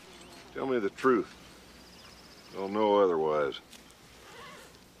 Tell me the truth. I'll know otherwise.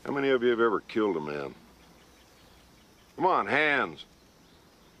 How many of you have ever killed a man? Come on, hands.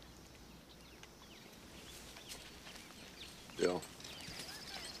 Bill.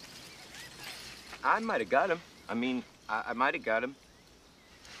 I might have got him. I mean, I might have got him.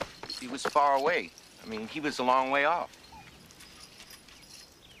 He was far away. I mean, he was a long way off.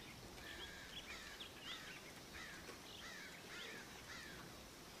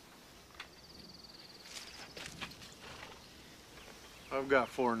 I I've got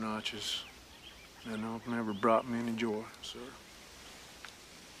 4 notches, and it's never brought me any joy, sir.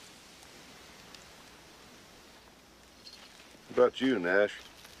 What about you, Nash?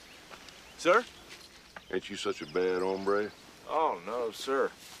 Sir? Ain't you such a bad hombre? Oh, no, sir.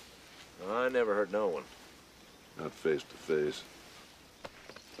 No, I never hurt no one. Not face to face.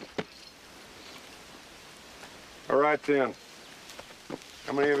 All right, then.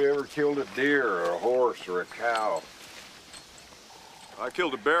 How many of you ever killed a deer or a horse or a cow? I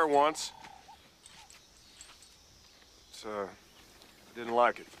killed a bear once. I didn't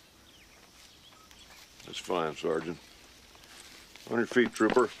like it. That's fine, Sergeant. On your feet,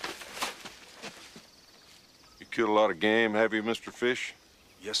 trooper. You killed a lot of game, have you, Mr. Fish?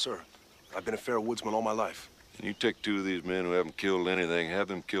 Yes, sir. I've been a fair woodsman all my life. And you take 2 of these men who haven't killed anything, have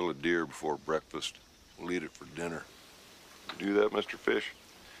them kill a deer before breakfast. We'll eat it for dinner. You do that, Mr. Fish?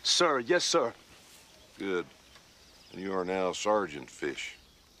 Sir, yes, sir. Good. And you are now Sergeant Fish.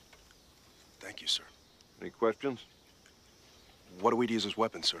 Thank you, sir. Any questions? What do we use as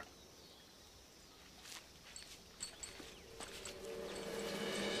weapons, sir?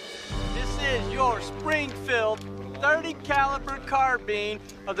 This is your Springfield 30 caliber carbine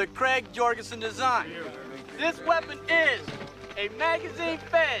of the Craig Jorgensen design. This weapon is a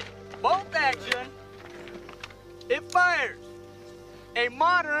magazine-fed bolt action. It fires a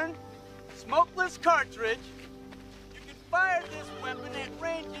modern smokeless cartridge. You can fire this weapon at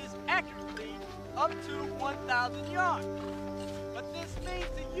ranges accurately up to 1,000 yards. What this means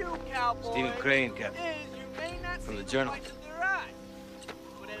to you, cowboys, Stephen Crane, Captain. is you may not From see the Journal. whites of their eyes.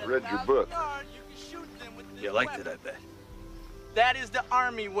 But at Read your 1,000 book. yards, you can shoot them with this You liked weapon. it, I bet. That is the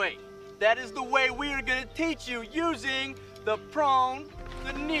Army way. That is the way we are going to teach you using the prone,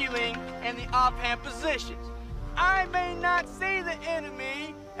 the kneeling, and the offhand positions. I may not see the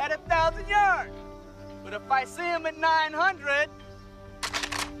enemy at 1,000 yards, but if I see him at 900,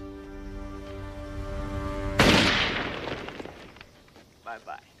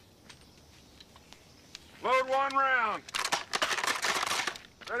 bye-bye. Load 1 round.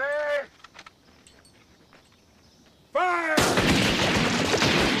 Ready? Fire!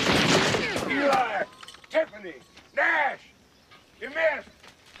 Eli, Tiffany, Nash, you missed.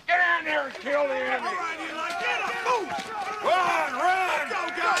 Get down there and kill the enemy. All right, Eli, get up, move! Run, run! Go,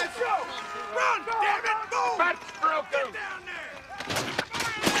 guys, go! Run, damn it, move! Butt stroke Get him. down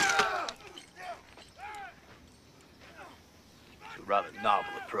It's a rather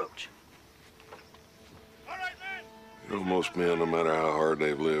novel approach. You know, most men, no matter how hard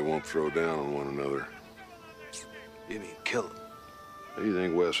they've lived, won't throw down on one another. You mean kill them? How do you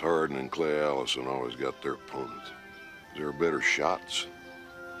think Wes Hardin and Clay Allison always got their opponents? They were better shots.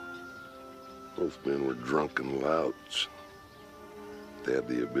 Both men were drunken louts. They had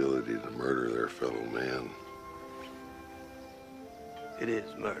the ability to murder their fellow man. It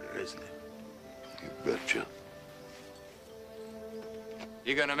is murder, isn't it? You betcha.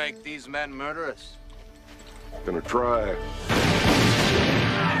 You gonna make these men murder us? Gonna try.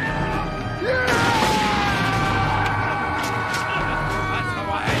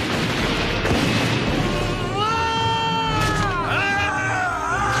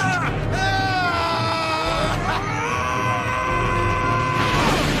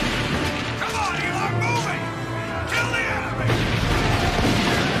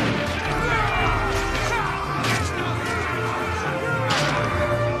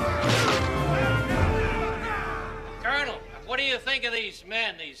 Colonel, what do you think of these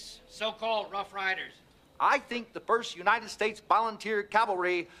men, these so-called Rough Riders? I think the 1st United States Volunteer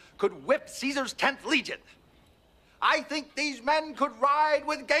Cavalry could whip Caesar's 10th Legion. I think these men could ride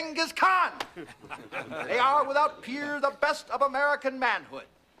with Genghis Khan. They are, without peer, the best of American manhood.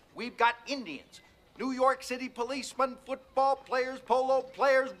 We've got Indians, New York City policemen, football players, polo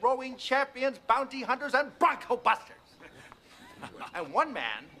players, rowing champions, bounty hunters, and bronco busters. And one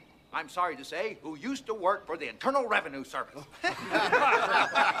man, I'm sorry to say, who used to work for the Internal Revenue Service.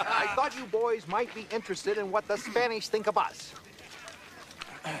 I thought you boys might be interested in what the Spanish think of us.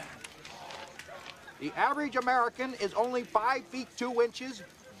 The average American is only 5 feet 2 inches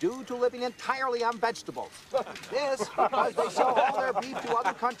due to living entirely on vegetables. This because they sell all their beef to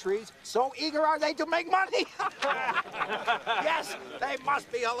other countries, so eager are they to make money. Yes, they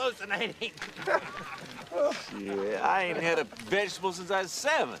must be hallucinating. Yeah, I ain't had a vegetable since I was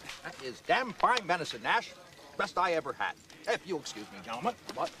 7. That is damn fine venison, Nash. Best I ever had. If you'll excuse me, gentlemen,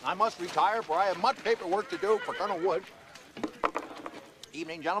 but I must retire, for I have much paperwork to do for Colonel Wood.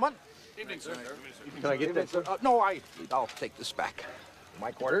 Evening, gentlemen. Evening, sir. Can I get that, sir? No, I'll take this back. My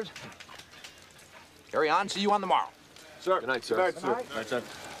quarters. Carry on. See you on the morrow. Sir. Good night, sir. Good night, sir. Good night, sir.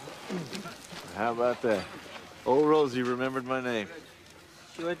 How about that? Old Rosie remembered my name.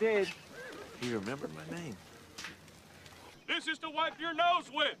 Sure did. He remembered my name. This is to wipe your nose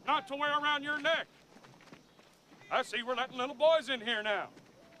with, not to wear around your neck. I see we're letting little boys in here now.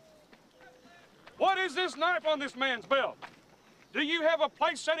 What is this knife on this man's belt? Do you have a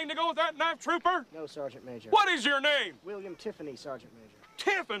place setting to go with that knife, Trooper? No, Sergeant Major. What is your name? William Tiffany, Sergeant Major.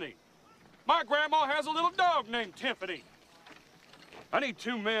 Tiffany. My grandma has a little dog named Tiffany. I need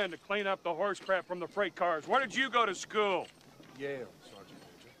 2 men to clean up the horse crap from the freight cars. Where did you go to school? Yale, Sergeant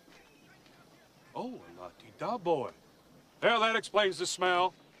Major. Oh, a la-ti-da boy. Well, that explains the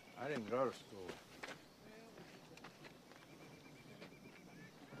smell. I didn't go to school.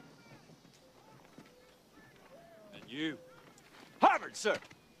 And you? Harvard, sir.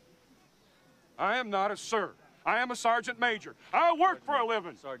 I am not a sir. I am a sergeant major. I work for a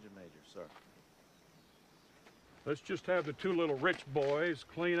living. Sergeant Major, sir. Let's just have the 2 little rich boys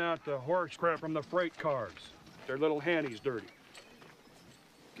clean out the horse crap from the freight cars. Their little handies dirty.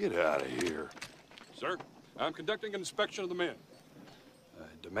 Get out of here. Sir, I'm conducting an inspection of the men. I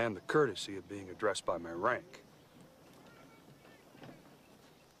demand the courtesy of being addressed by my rank.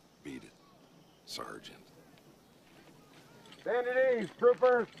 Beat it, Sergeant. Stand at ease,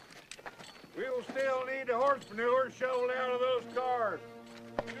 troopers. We will still need the horse manure shoveled out of those cars.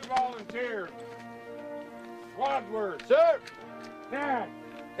 2 volunteers. Wadsworth. Sir! Nat.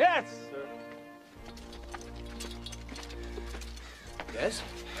 Yes, sir. Yes?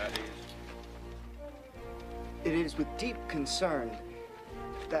 That is. It is with deep concern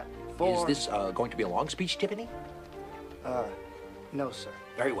that for... Is this going to be a long speech, Tiffany? No, sir.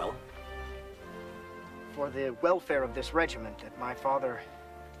 Very well. For the welfare of this regiment, that my father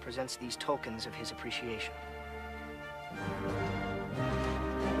presents these tokens of his appreciation.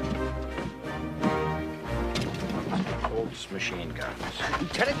 Colt's machine guns.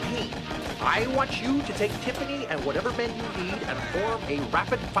 Lieutenant Kane, I want you to take Tiffany and whatever men you need and form a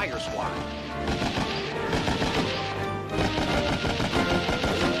rapid fire squad.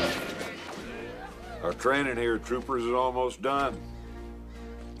 Our training here, troopers, is almost done.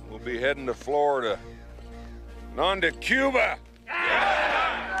 We'll be heading to Florida. And on to Cuba!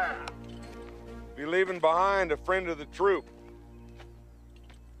 Yeah! Be leaving behind a friend of the troop.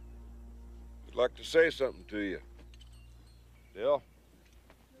 I'd like to say something to you. Bill?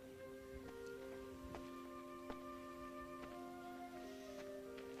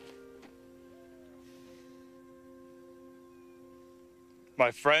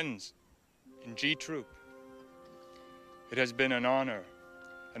 My friends in G Troop, it has been an honor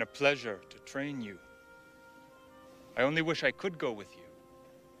and a pleasure to train you. I only wish I could go with you,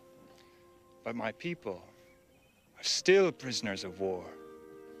 but my people are still prisoners of war.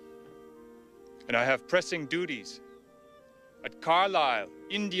 And I have pressing duties at Carlisle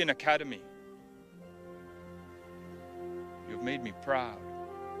Indian Academy. You have made me proud.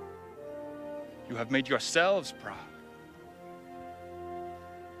 You have made yourselves proud.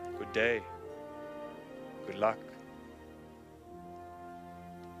 Good day. Good luck.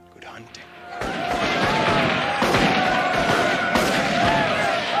 Good hunting.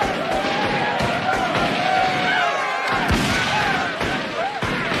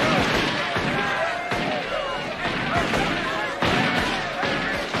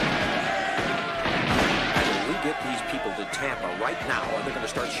 Tampa right now, or they're going to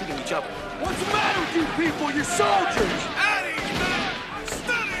start shooting each other. What's the matter with you people? You're soldiers! At each man!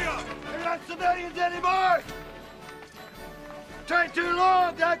 Steady up! They're not civilians anymore! Trained too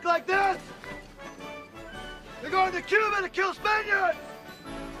long to act like this! They're going to Cuba to kill Spaniards!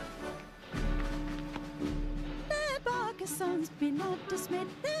 Let Barker's sons be not dismayed,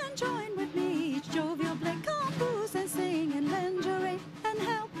 then join with me each jovial blade. Come booze and sing and lend your aid, and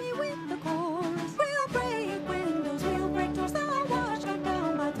help me with the chorus. We'll break windows, we'll break doors, they'll wash them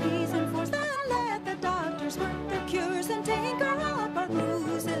down by 3s and 4s. Then let the doctors work their cures and tinker up our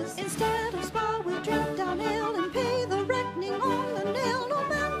bruises. Instead of spa, we'll drink downhill and pay the reckoning on the nail. No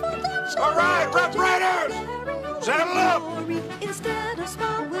man for that shall. All right, Rough Riders! Settle up! Instead of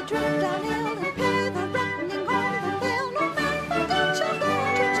spa, we'll drink downhill and pay the reckoning on the nail. No man for that shall go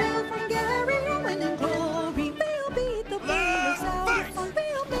to jail from Gary Owen in glory. We'll beat the bailiffs out of fun.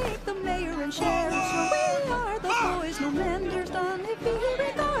 We'll make the mayor and sheriff sure we are the boys. No mender's done if he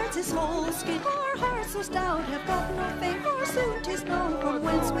regards his whole skin. Our hearts so stout have got no fame. Our suit is known from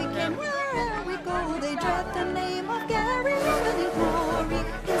whence we came. Where'er we go, they dread the name of Gary Owen in glory.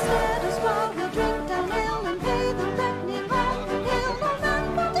 Instead of spa, we'll drink downhill and pay the reckoning on the hill. No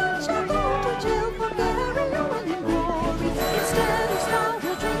man but that shall go to jail for Gary Owen in glory. Instead of spa,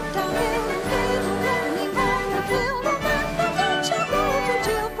 we'll drink downhill and pay the reckoning on the hill. No man but that shall go to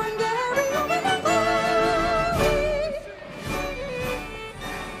jail for Gary Owen in glory.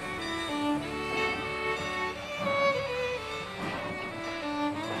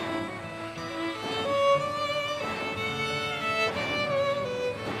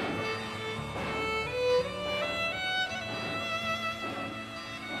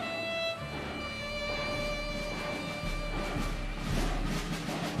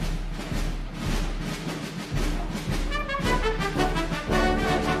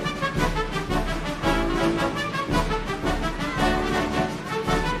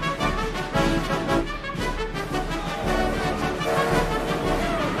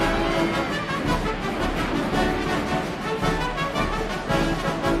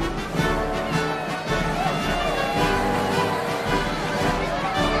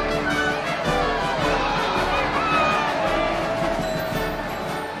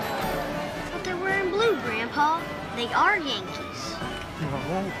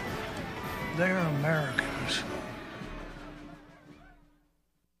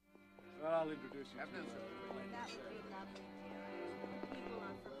 I'll introduce you to That would be lovely, dear. People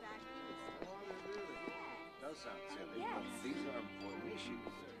are from back east. Does sound silly. Yes. These are important issues.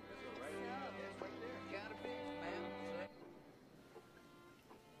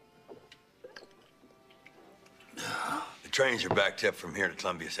 The trains are backed up from here to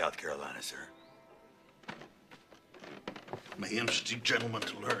Columbia, South Carolina, sir. May interest you gentlemen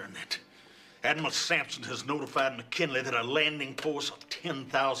to learn that Admiral Sampson has notified McKinley that a landing force of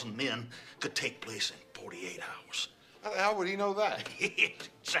 10,000 men could take place in 48 hours. How would he know that?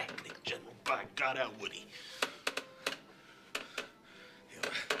 Exactly, General. By God, how would he?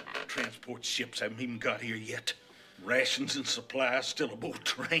 Transport ships haven't even got here yet. Rations and supplies still aboard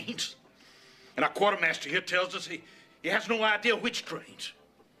trains. And our quartermaster here tells us he has no idea which trains.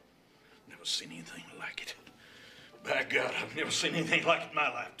 Never seen anything like it. By God, I've never seen anything like it in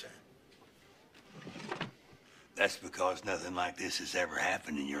my lifetime. That's because nothing like this has ever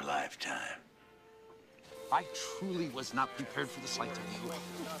happened in your lifetime. I truly was not prepared for the sight of you.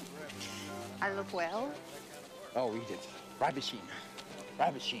 I look well. Oh, Edith. Ravishing.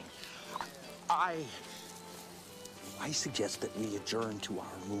 Ravishing. I suggest that we adjourn to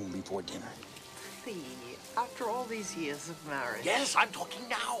our room before dinner. Thea, after all these years of marriage. Yes, I'm talking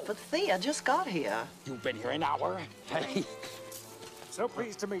now. But Thea just got here. You've been here an hour. Hey. So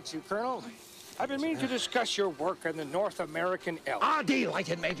pleased to meet you, Colonel. I've been meaning to discuss your work on the North American elk. Ah,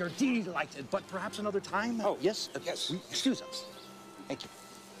 delighted, Major, delighted. But perhaps another time? Oh, yes, yes. Excuse us. Thank you.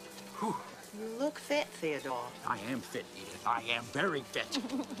 Whew. You look fit, Theodore. I am fit, Edith. I am very fit. Do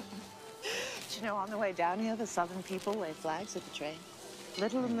you know, on the way down here, the Southern people wave flags at the train.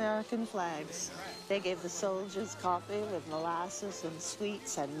 Little American flags. They gave the soldiers coffee with molasses and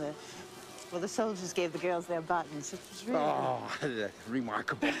sweets, and the soldiers gave the girls their buttons. It was really Oh,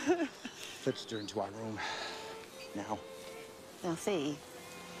 remarkable. Let's turn to our room now. Now, Thea,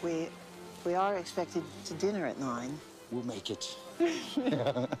 we are expected to dinner at 9. We'll make it.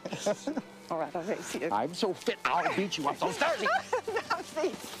 All right, I'll race you. I'm so fit, I'll beat you up those stairs. Now,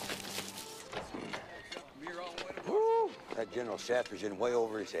 Thea. Woo! That General Shafter's in way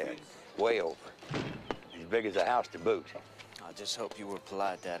over his head. Way over. As big as a house to boot. I just hope you were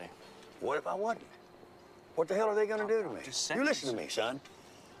polite, Daddy. What if I wasn't? What the hell are they gonna do to me? You listen to me, son.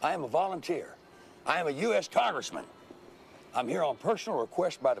 I am a volunteer. I am a U.S. Congressman. I'm here on personal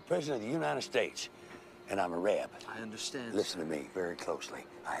request by the President of the United States. And I'm a Reb. I understand. Listen to me very closely.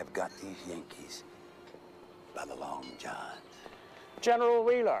 I have got these Yankees by the long johns. General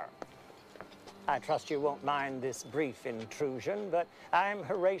Wheeler, I trust you won't mind this brief intrusion, but I'm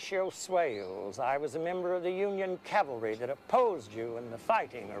Horatio Swales. I was a member of the Union cavalry that opposed you in the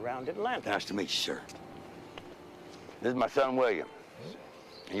fighting around Atlanta. Nice to meet you, sir. This is my son, William.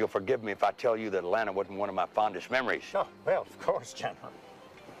 And you'll forgive me if I tell you that Atlanta wasn't one of my fondest memories. Oh, well, of course, General.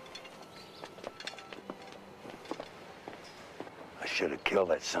 I should have killed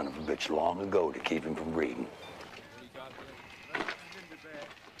that son of a bitch long ago to keep him from breeding.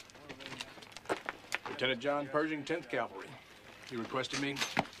 Lieutenant John Pershing, 10th Cavalry. You requested me?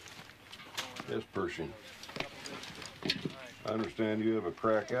 Yes, Pershing. I understand you have a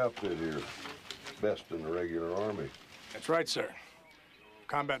crack outfit here. Best in the regular army. That's right, sir.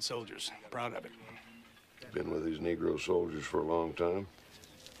 Combat soldiers. Proud of it. Been with these Negro soldiers for a long time?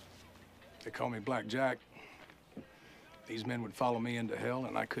 They call me Black Jack. These men would follow me into hell,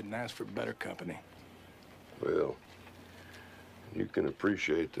 and I couldn't ask for better company. Well, you can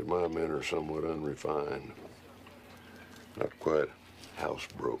appreciate that my men are somewhat unrefined. Not quite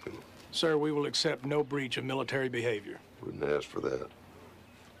housebroken. Sir, we will accept no breach of military behavior. Wouldn't ask for that.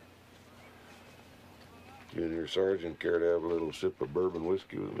 You and your sergeant care to have a little sip of bourbon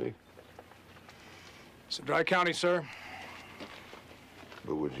whiskey with me? It's a dry county, sir.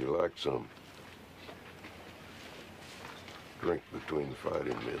 But would you like some? Drink between the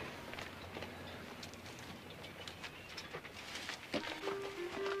fighting men.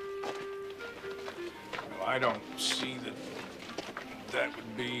 Well, I don't see that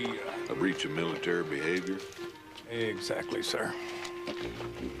would be... A breach of military behavior? Exactly, sir.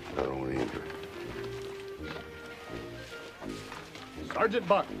 I don't either. Sergeant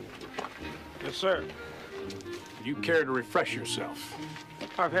Buck. Yes, sir. Would you care to refresh yourself?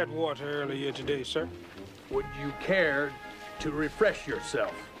 I've had water earlier today, sir. Would you care to refresh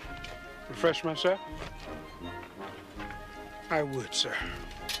yourself? Refresh myself? I would, sir.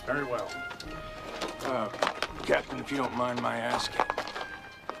 Very well. Captain, if you don't mind my asking,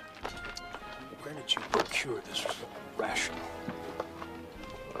 where did you procure this ration?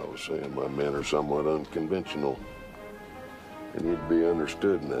 I was saying my men are somewhat unconventional. They need to be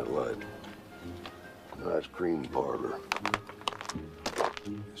understood in that light. Nice cream parlor.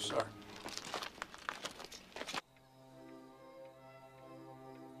 Yes, sir.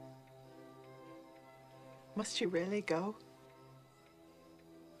 Must you really go?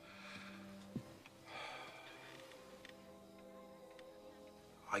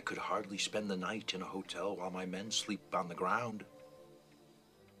 I could hardly spend the night in a hotel while my men sleep on the ground.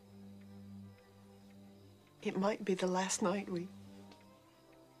 It might be the last night we...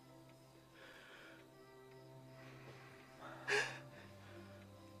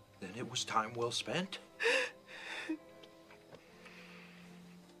 Then it was time well spent.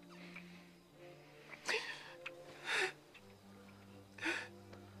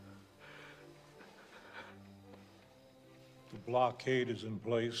 The blockade is in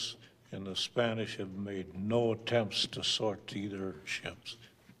place, and the Spanish have made no attempts to sortie their ships.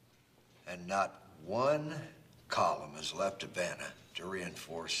 And not one column has left Havana to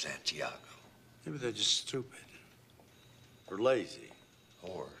reinforce Santiago. Maybe they're just stupid. Or lazy.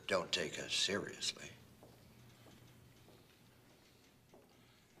 Or don't take us seriously.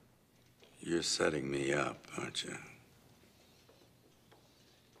 You're setting me up, aren't you?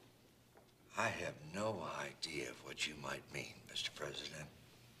 I have no idea of what you might mean, Mr. President.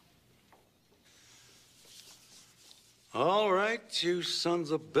 All right, you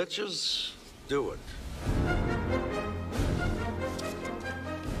sons of bitches, do it.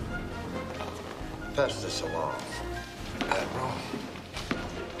 Pass this along, Admiral.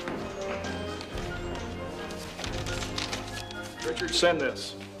 Richard, send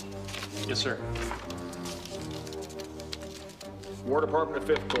this. Yes, sir. War Department of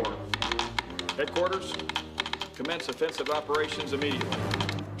 5th Corps. Headquarters, commence offensive operations immediately.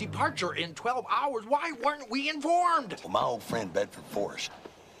 Departure in 12 hours. Why weren't we informed? Well, my old friend Bedford Forrest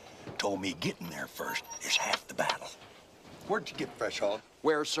told me getting there first is half the battle. Where'd you get fresh hog?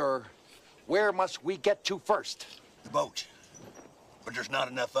 Where, sir? Where must we get to first? The boat. But there's not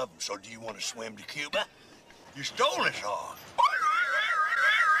enough of them, so do you want to swim to Cuba? You stole his hog.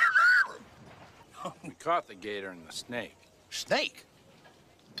 We caught the gator and the snake. Snake?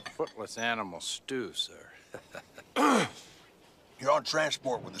 Footless animal stew, sir. You're on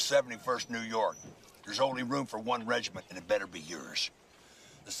transport with the 71st New York. There's only room for one regiment, and it better be yours.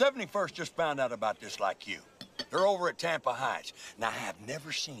 The 71st just found out about this like you. They're over at Tampa Heights. Now, I have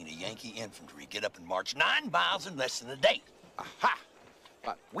never seen a Yankee infantry get up and march 9 miles in less than a day. Aha!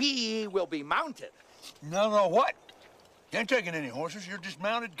 But we will be mounted. No, what? You ain't taking any horses. You're just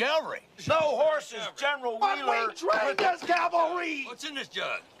mounted cavalry. No horses, General Wheeler. But we trained as cavalry. What's in this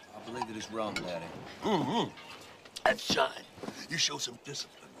jug? I believe it is rum, Daddy. Mm-hmm. That's shine. You show some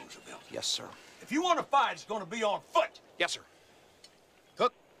discipline, Roosevelt. Yes, sir. If you want to fight, it's going to be on foot. Yes, sir.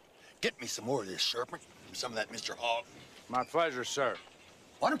 Cook, get me some more of this serpent and some of that Mr. Hogg. My pleasure, sir.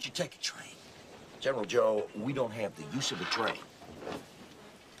 Why don't you take a train? General Joe, we don't have the use of a train.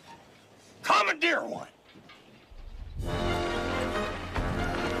 Commandeer one.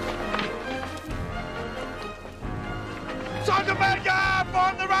 Sergeant Major,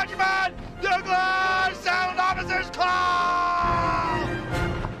 form the regiment! Douglas, sound officers, call!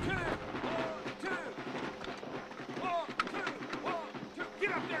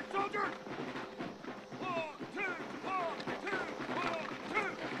 Get up there, soldier! 1, 2, 1, 2, 1, 2.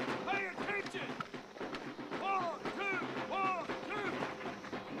 Pay attention! 1, 2, 1, 2.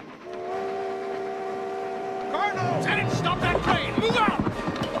 Colonel! Lieutenant, stop that train! Move out!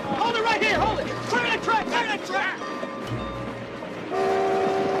 Hold it right here, hold it! Clear the track, clear the track!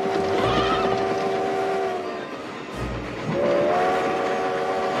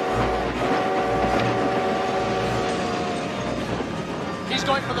 He's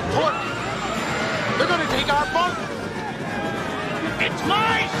going for the port. They're going to take our boat. It's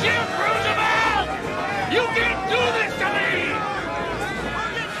my ship, Roosevelt! You can't do this to me!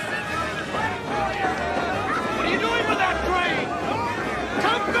 What are you doing with that train?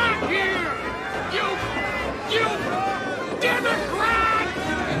 Come back here! You Democrat!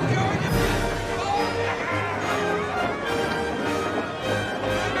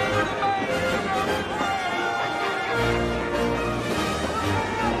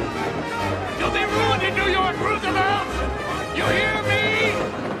 You'll be ruined in New York, Roosevelt! You hear me?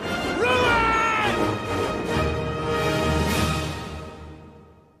 Ruined!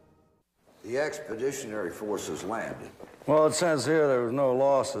 The expeditionary forces landed. Well, it says here there was no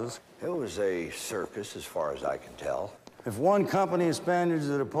losses. It was a circus, as far as I can tell. If one company of Spaniards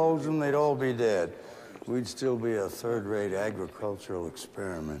had opposed them, they'd all be dead. We'd still be a third-rate agricultural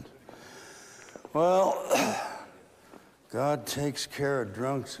experiment. Well, God takes care of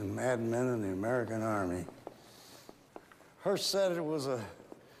drunks and madmen in the American Army. Hearst said it was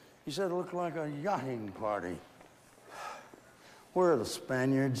he said it looked like a yachting party. Where are the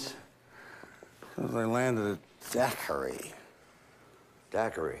Spaniards? They landed at Daiquiri.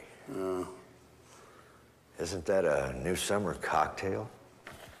 Daiquiri? Isn't that a new summer cocktail?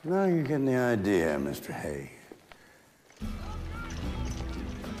 Now you're getting the idea, Mr. Hay.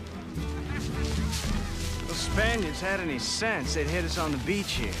 If the Spaniards had any sense, they'd hit us on the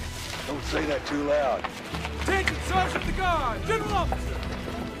beach here. Don't say that too loud. Attention, Sergeant the Guard! General Officer!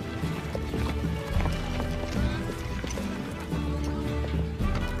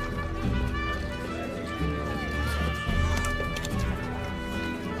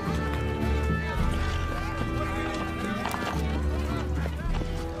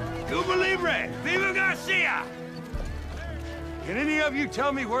 Cuba Libre! Viva Garcia! Can any of you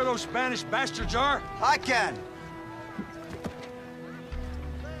tell me where those Spanish bastards are? I can.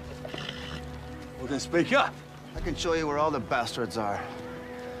 Well, then speak up. I can show you where all the bastards are.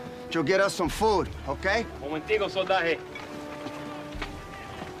 But you'll get us some food, okay? Momentico, soldaje.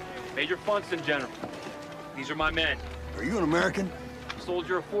 Major Funston, General. These are my men. Are you an American?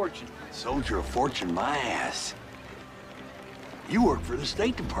 Soldier of fortune. Soldier of fortune, my ass. You work for the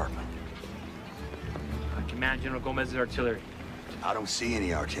State Department. I command General Gomez's artillery. I don't see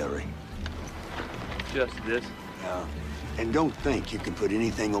any artillery. Just this. No. And don't think you can put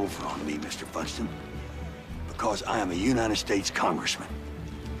anything over on me, Mr. Funston. Because I am a United States Congressman.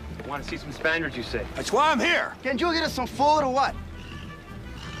 I want to see some Spaniards, you say? That's why I'm here. Can't you get us some food or what?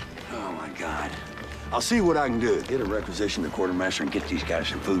 Oh, my God. I'll see what I can do. Get a requisition to the quartermaster and get these guys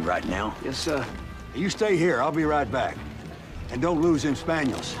some food right now. Yes, sir. You stay here. I'll be right back. And don't lose them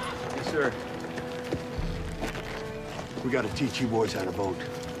Spaniels. Yes, sir. We gotta teach you boys how to vote.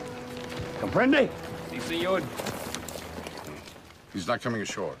 Comprende? Si, senor. He's not coming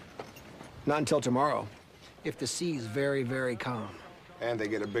ashore. Not until tomorrow, if the sea's very, very calm. And they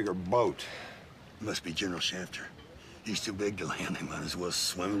get a bigger boat. Must be General Shafter. He's too big to land. He might as well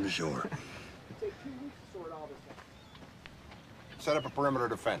swim him to shore. Set up a perimeter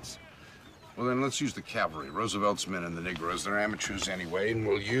defense. Well, then let's use the cavalry. Roosevelt's men and the Negroes, they're amateurs anyway, and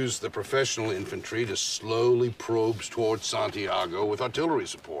we'll use the professional infantry to slowly probe towards Santiago with artillery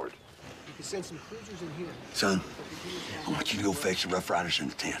support. You can send some cruisers in here. Son, I want you to go fetch the Rough Riders in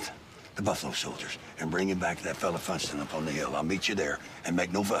the 10th, the Buffalo Soldiers, and bring him back to that fella Funston up on the hill. I'll meet you there, and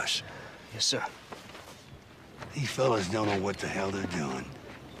make no fuss. Yes, sir. These fellas don't know what the hell they're doing.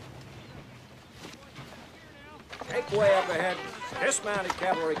 Take way up ahead. Dismounted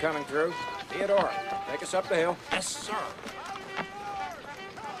cavalry coming through. Theodore, take us up the hill. Yes, sir.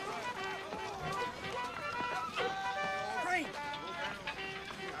 Frank!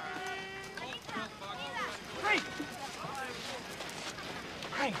 Frank!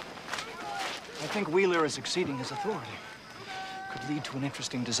 Frank! I think Wheeler is exceeding his authority. Could lead to an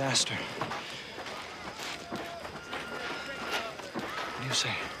interesting disaster. What do you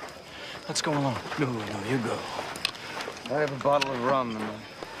say? Let's go along. No, you go. I have a bottle of rum, and I'm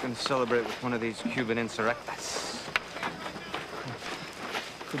going to celebrate with one of these Cuban insurrectos.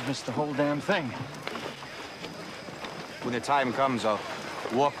 Could miss the whole damn thing. When the time comes, I'll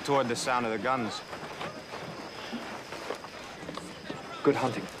walk toward the sound of the guns. Good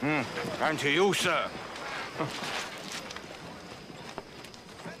hunting. And to you, sir.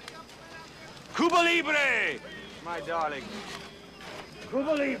 Cuba Libre! My darling.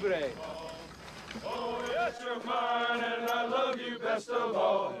 Cuba Libre! Oh, yes, you're mine, and I love you best of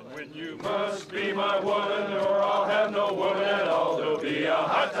all. And when you must be my woman, or I'll have no woman at all. There'll be a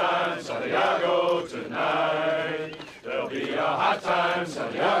hot time, Santiago, tonight. There'll be a hot time,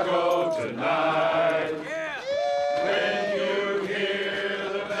 Santiago, tonight. Yeah. When you hear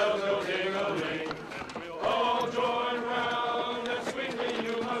the bells go ding-a-ling, we'll all join round and sweetly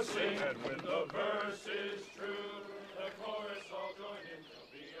you must sing. And when the verse is true, the chorus all join in. There'll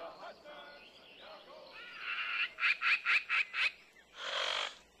be a hot time.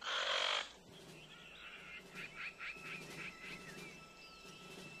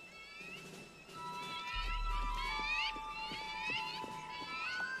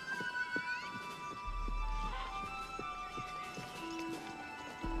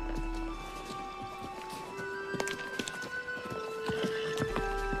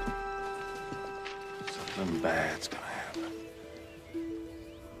 Something bad's gonna happen.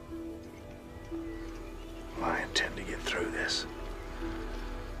 I intend to get through this.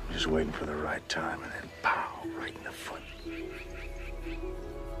 I'm just waiting for the right time, and then pow, right in the foot.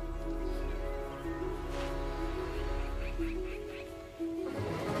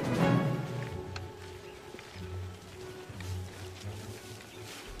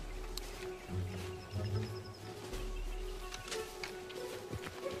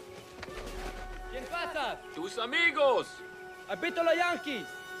 ¿Quién pasa? Tus amigos. Habito los Yankees.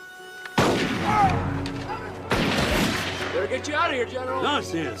 Better get you out of here, General.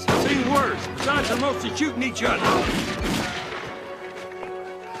 Nonsense. It's even worse. Besides, they're mostly shooting each other.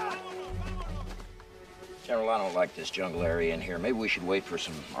 General, I don't like this jungle area in here. Maybe we should wait for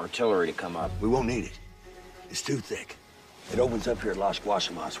some artillery to come up. We won't need it. It's too thick. It opens up here at Las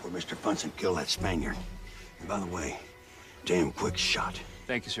Guasimas, where Mr. Funson killed that Spaniard. And by the way, damn quick shot.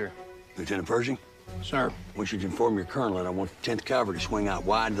 Thank you, sir. Lieutenant Pershing? Sir. I want you to inform your colonel that I want the 10th Cavalry to swing out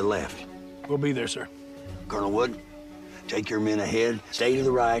wide to the left. We'll be there, sir. Colonel Wood, take your men ahead, stay to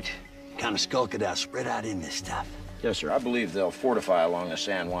the right, kind of skulk it out, spread out in this stuff. Yes, sir. I believe they'll fortify along the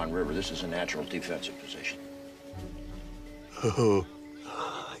San Juan River. This is a natural defensive position. Oh,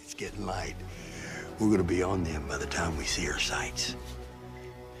 it's getting light. We're gonna be on them by the time we see our sights.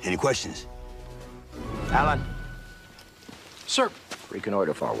 Any questions? Alan. Sir.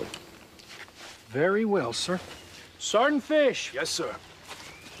 Reconnoiter forward. Very well, sir. Sergeant Fish. Yes, sir.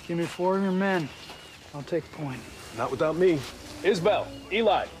 Give me 4 of your men. I'll take point. Not without me. Isbell,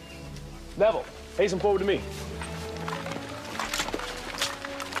 Eli, Neville, hasten forward to me.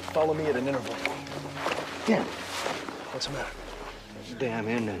 Follow me at an interval. Yeah. What's the matter? This damn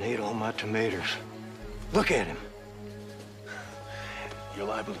Indian ate all my tomatoes. Look at him. You're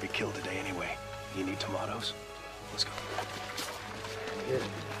liable to be killed today anyway. You need tomatoes? Let's go.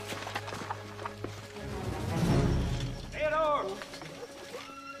 Theodore!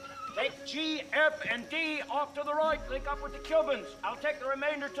 Take G, F, and D off to the right. Link up with the Cubans. I'll take the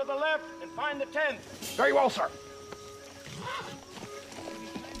remainder to the left and find the 10th. Very well, sir.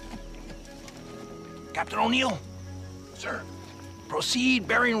 Captain O'Neill? Sir. Proceed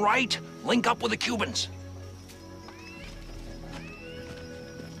bearing right. Link up with the Cubans.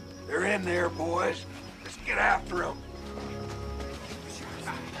 They're in there, boys. Let's get after them.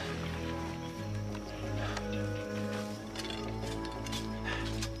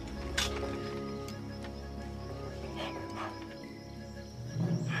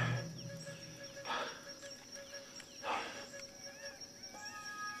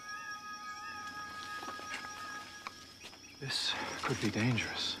 This could be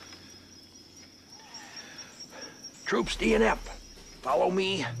dangerous. Troops D and F. Follow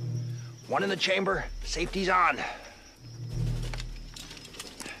me. One in the chamber. Safety's on.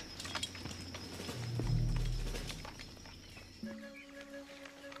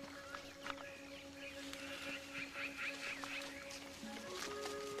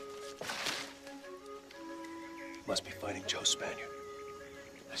 Must be fighting Joe Spaniard.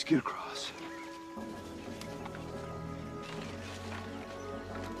 Let's get across.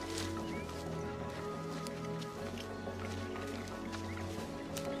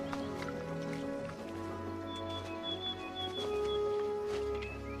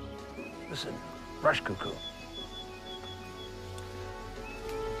 Listen, brush cuckoo.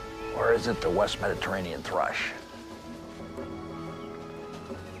 Or is it the West Mediterranean thrush?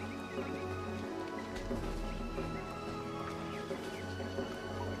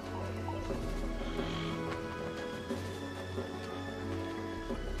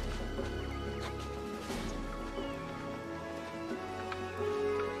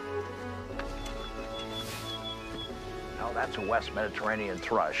 No, that's a West Mediterranean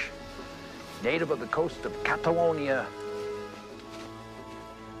thrush. Native of the coast of Catalonia.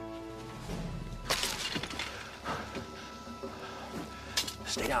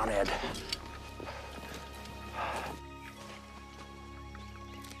 Stay down, Ed.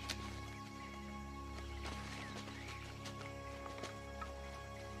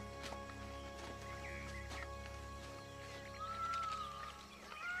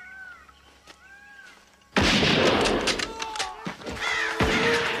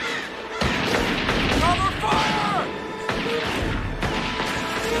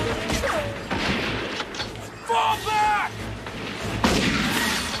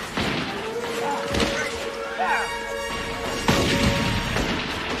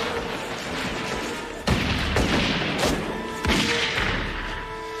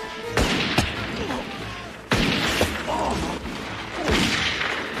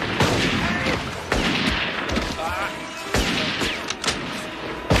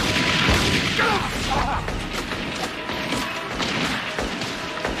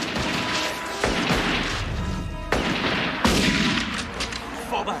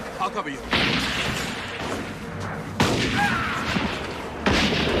 I'll cover you.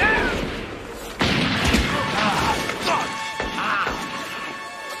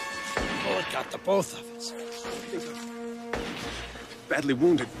 Bullet got the both of us. Badly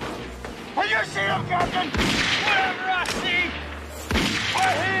wounded. Have you seen him, Captain? Whatever I see, I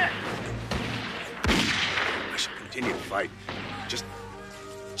hit. I should continue to fight. Just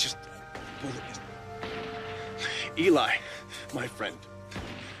bullet Eli, my friend,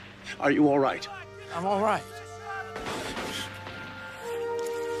 are you all right? I'm all right.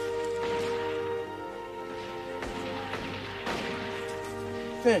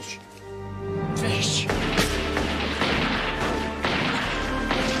 Fish. Fish.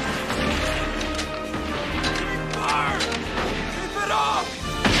 Fire! Keep it up!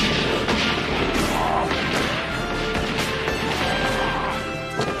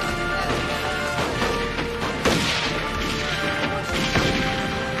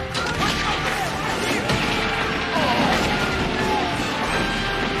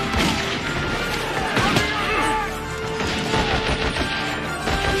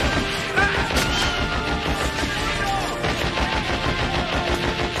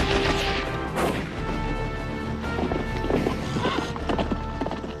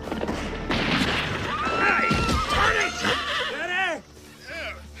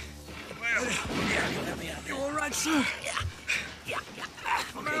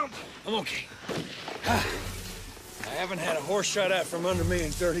 I'm okay. I haven't had a horse shot out from under me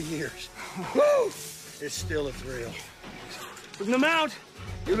in 30 years. Woo! It's still a thrill. Bring them out!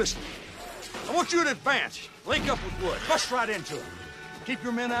 You listen. I want you to advance. Link up with Wood. Bust right into him. Keep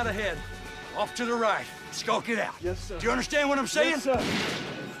your men out ahead. Off to the right. Skulk it out. Yes, sir. Do you understand what I'm saying? Yes, sir.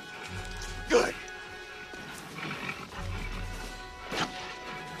 Good.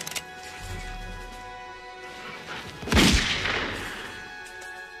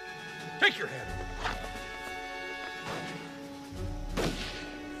 Take your head.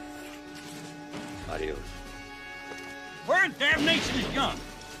 Adios. Where in damnation is Young?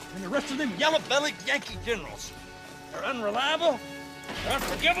 And the rest of them yellow-bellied Yankee generals? They're unreliable. They're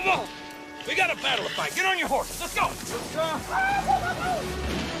unforgivable. We got a battle to fight. Get on your horse. Let's go.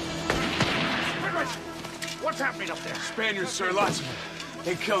 What's happening up there? Spaniards, sir, lots of them.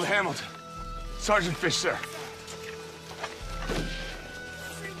 They killed Hamilton. Sergeant Fish, sir.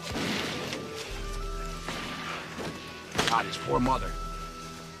 God, his poor mother.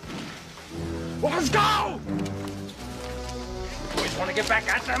 Well, let's go! Boys want to get back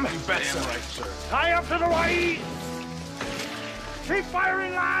at them? You bet, sir. Right, sir. Tie up to the right! Keep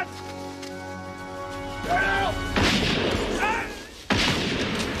firing, lads! Get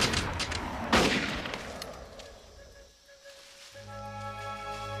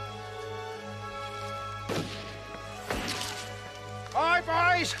All right,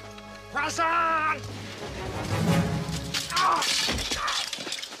 boys! Press on!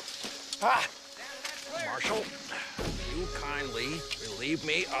 Marshal, will you kindly relieve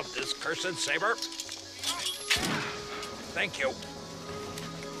me of this cursed saber? Thank you.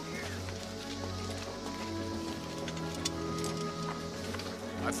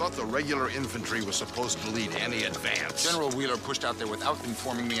 I thought the regular infantry was supposed to lead any advance. General Wheeler pushed out there without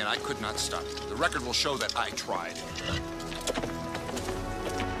informing me, and I could not stop it. The record will show that I tried.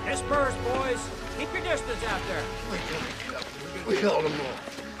 Disperse, boys. Keep your distance out there. We killed them all.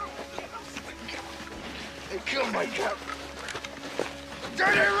 They killed my captain.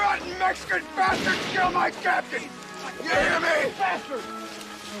 Dirty, rotten Mexican bastards killed my captain! You hear me? Bastard!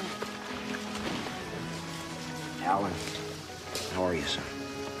 Alan, how are you, son?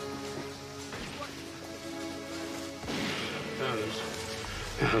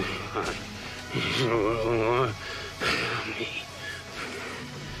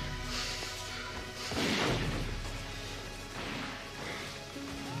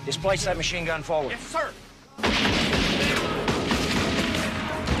 Displace that machine gun forward. Yes, sir.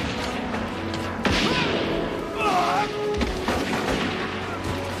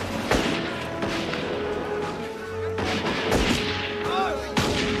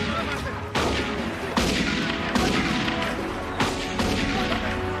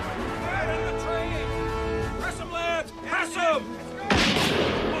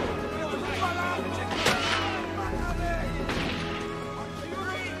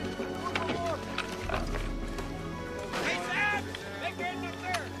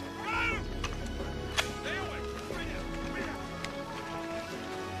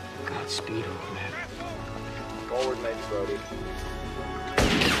 Godspeed, old man. Forward, Major Brody.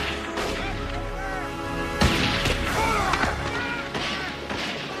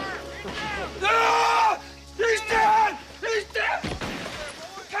 Ah! He's dead! He's dead!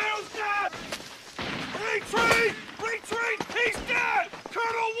 Colonel's dead! Retreat! Retreat! He's dead!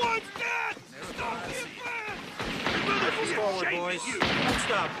 Colonel Wood's dead! Stop this man! Push forward, boys. Don't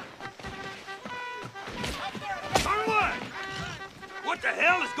stop. Colonel! What the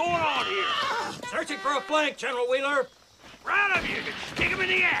hell is going on here? Searching for a flank, General Wheeler. Right of you. Kick him in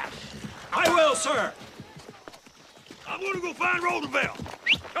the ass. I will, sir. I'm going to go find Roosevelt.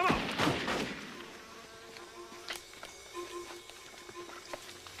 Come on.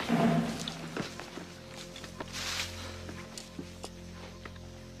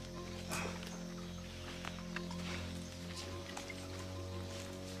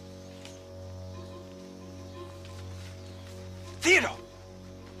 Theodore!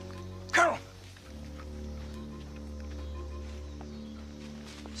 Colonel!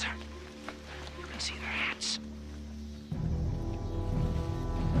 Sir, you can see their hats.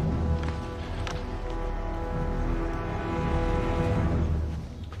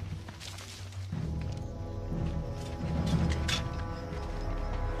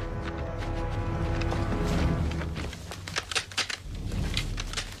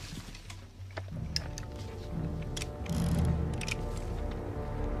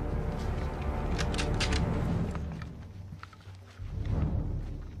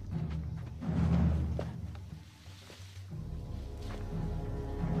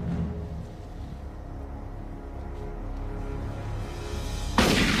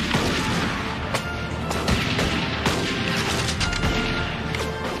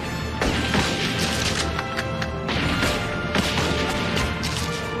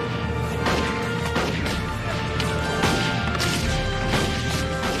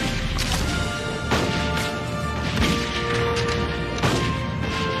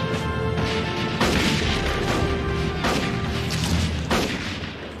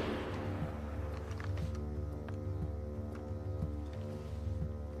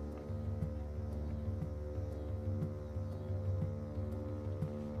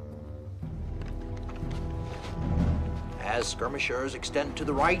 As skirmishers extend to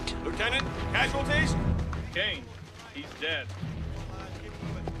the right. Lieutenant, casualties? Kane, he's dead.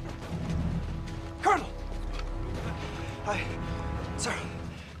 Colonel! Sir,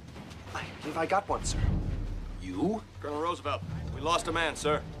 I believe I got one, sir. You? Colonel Roosevelt, we lost a man,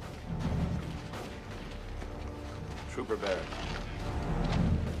 sir. Trooper Berenger.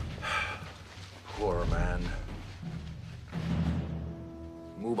 Poor man.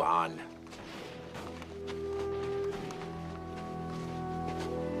 Move on.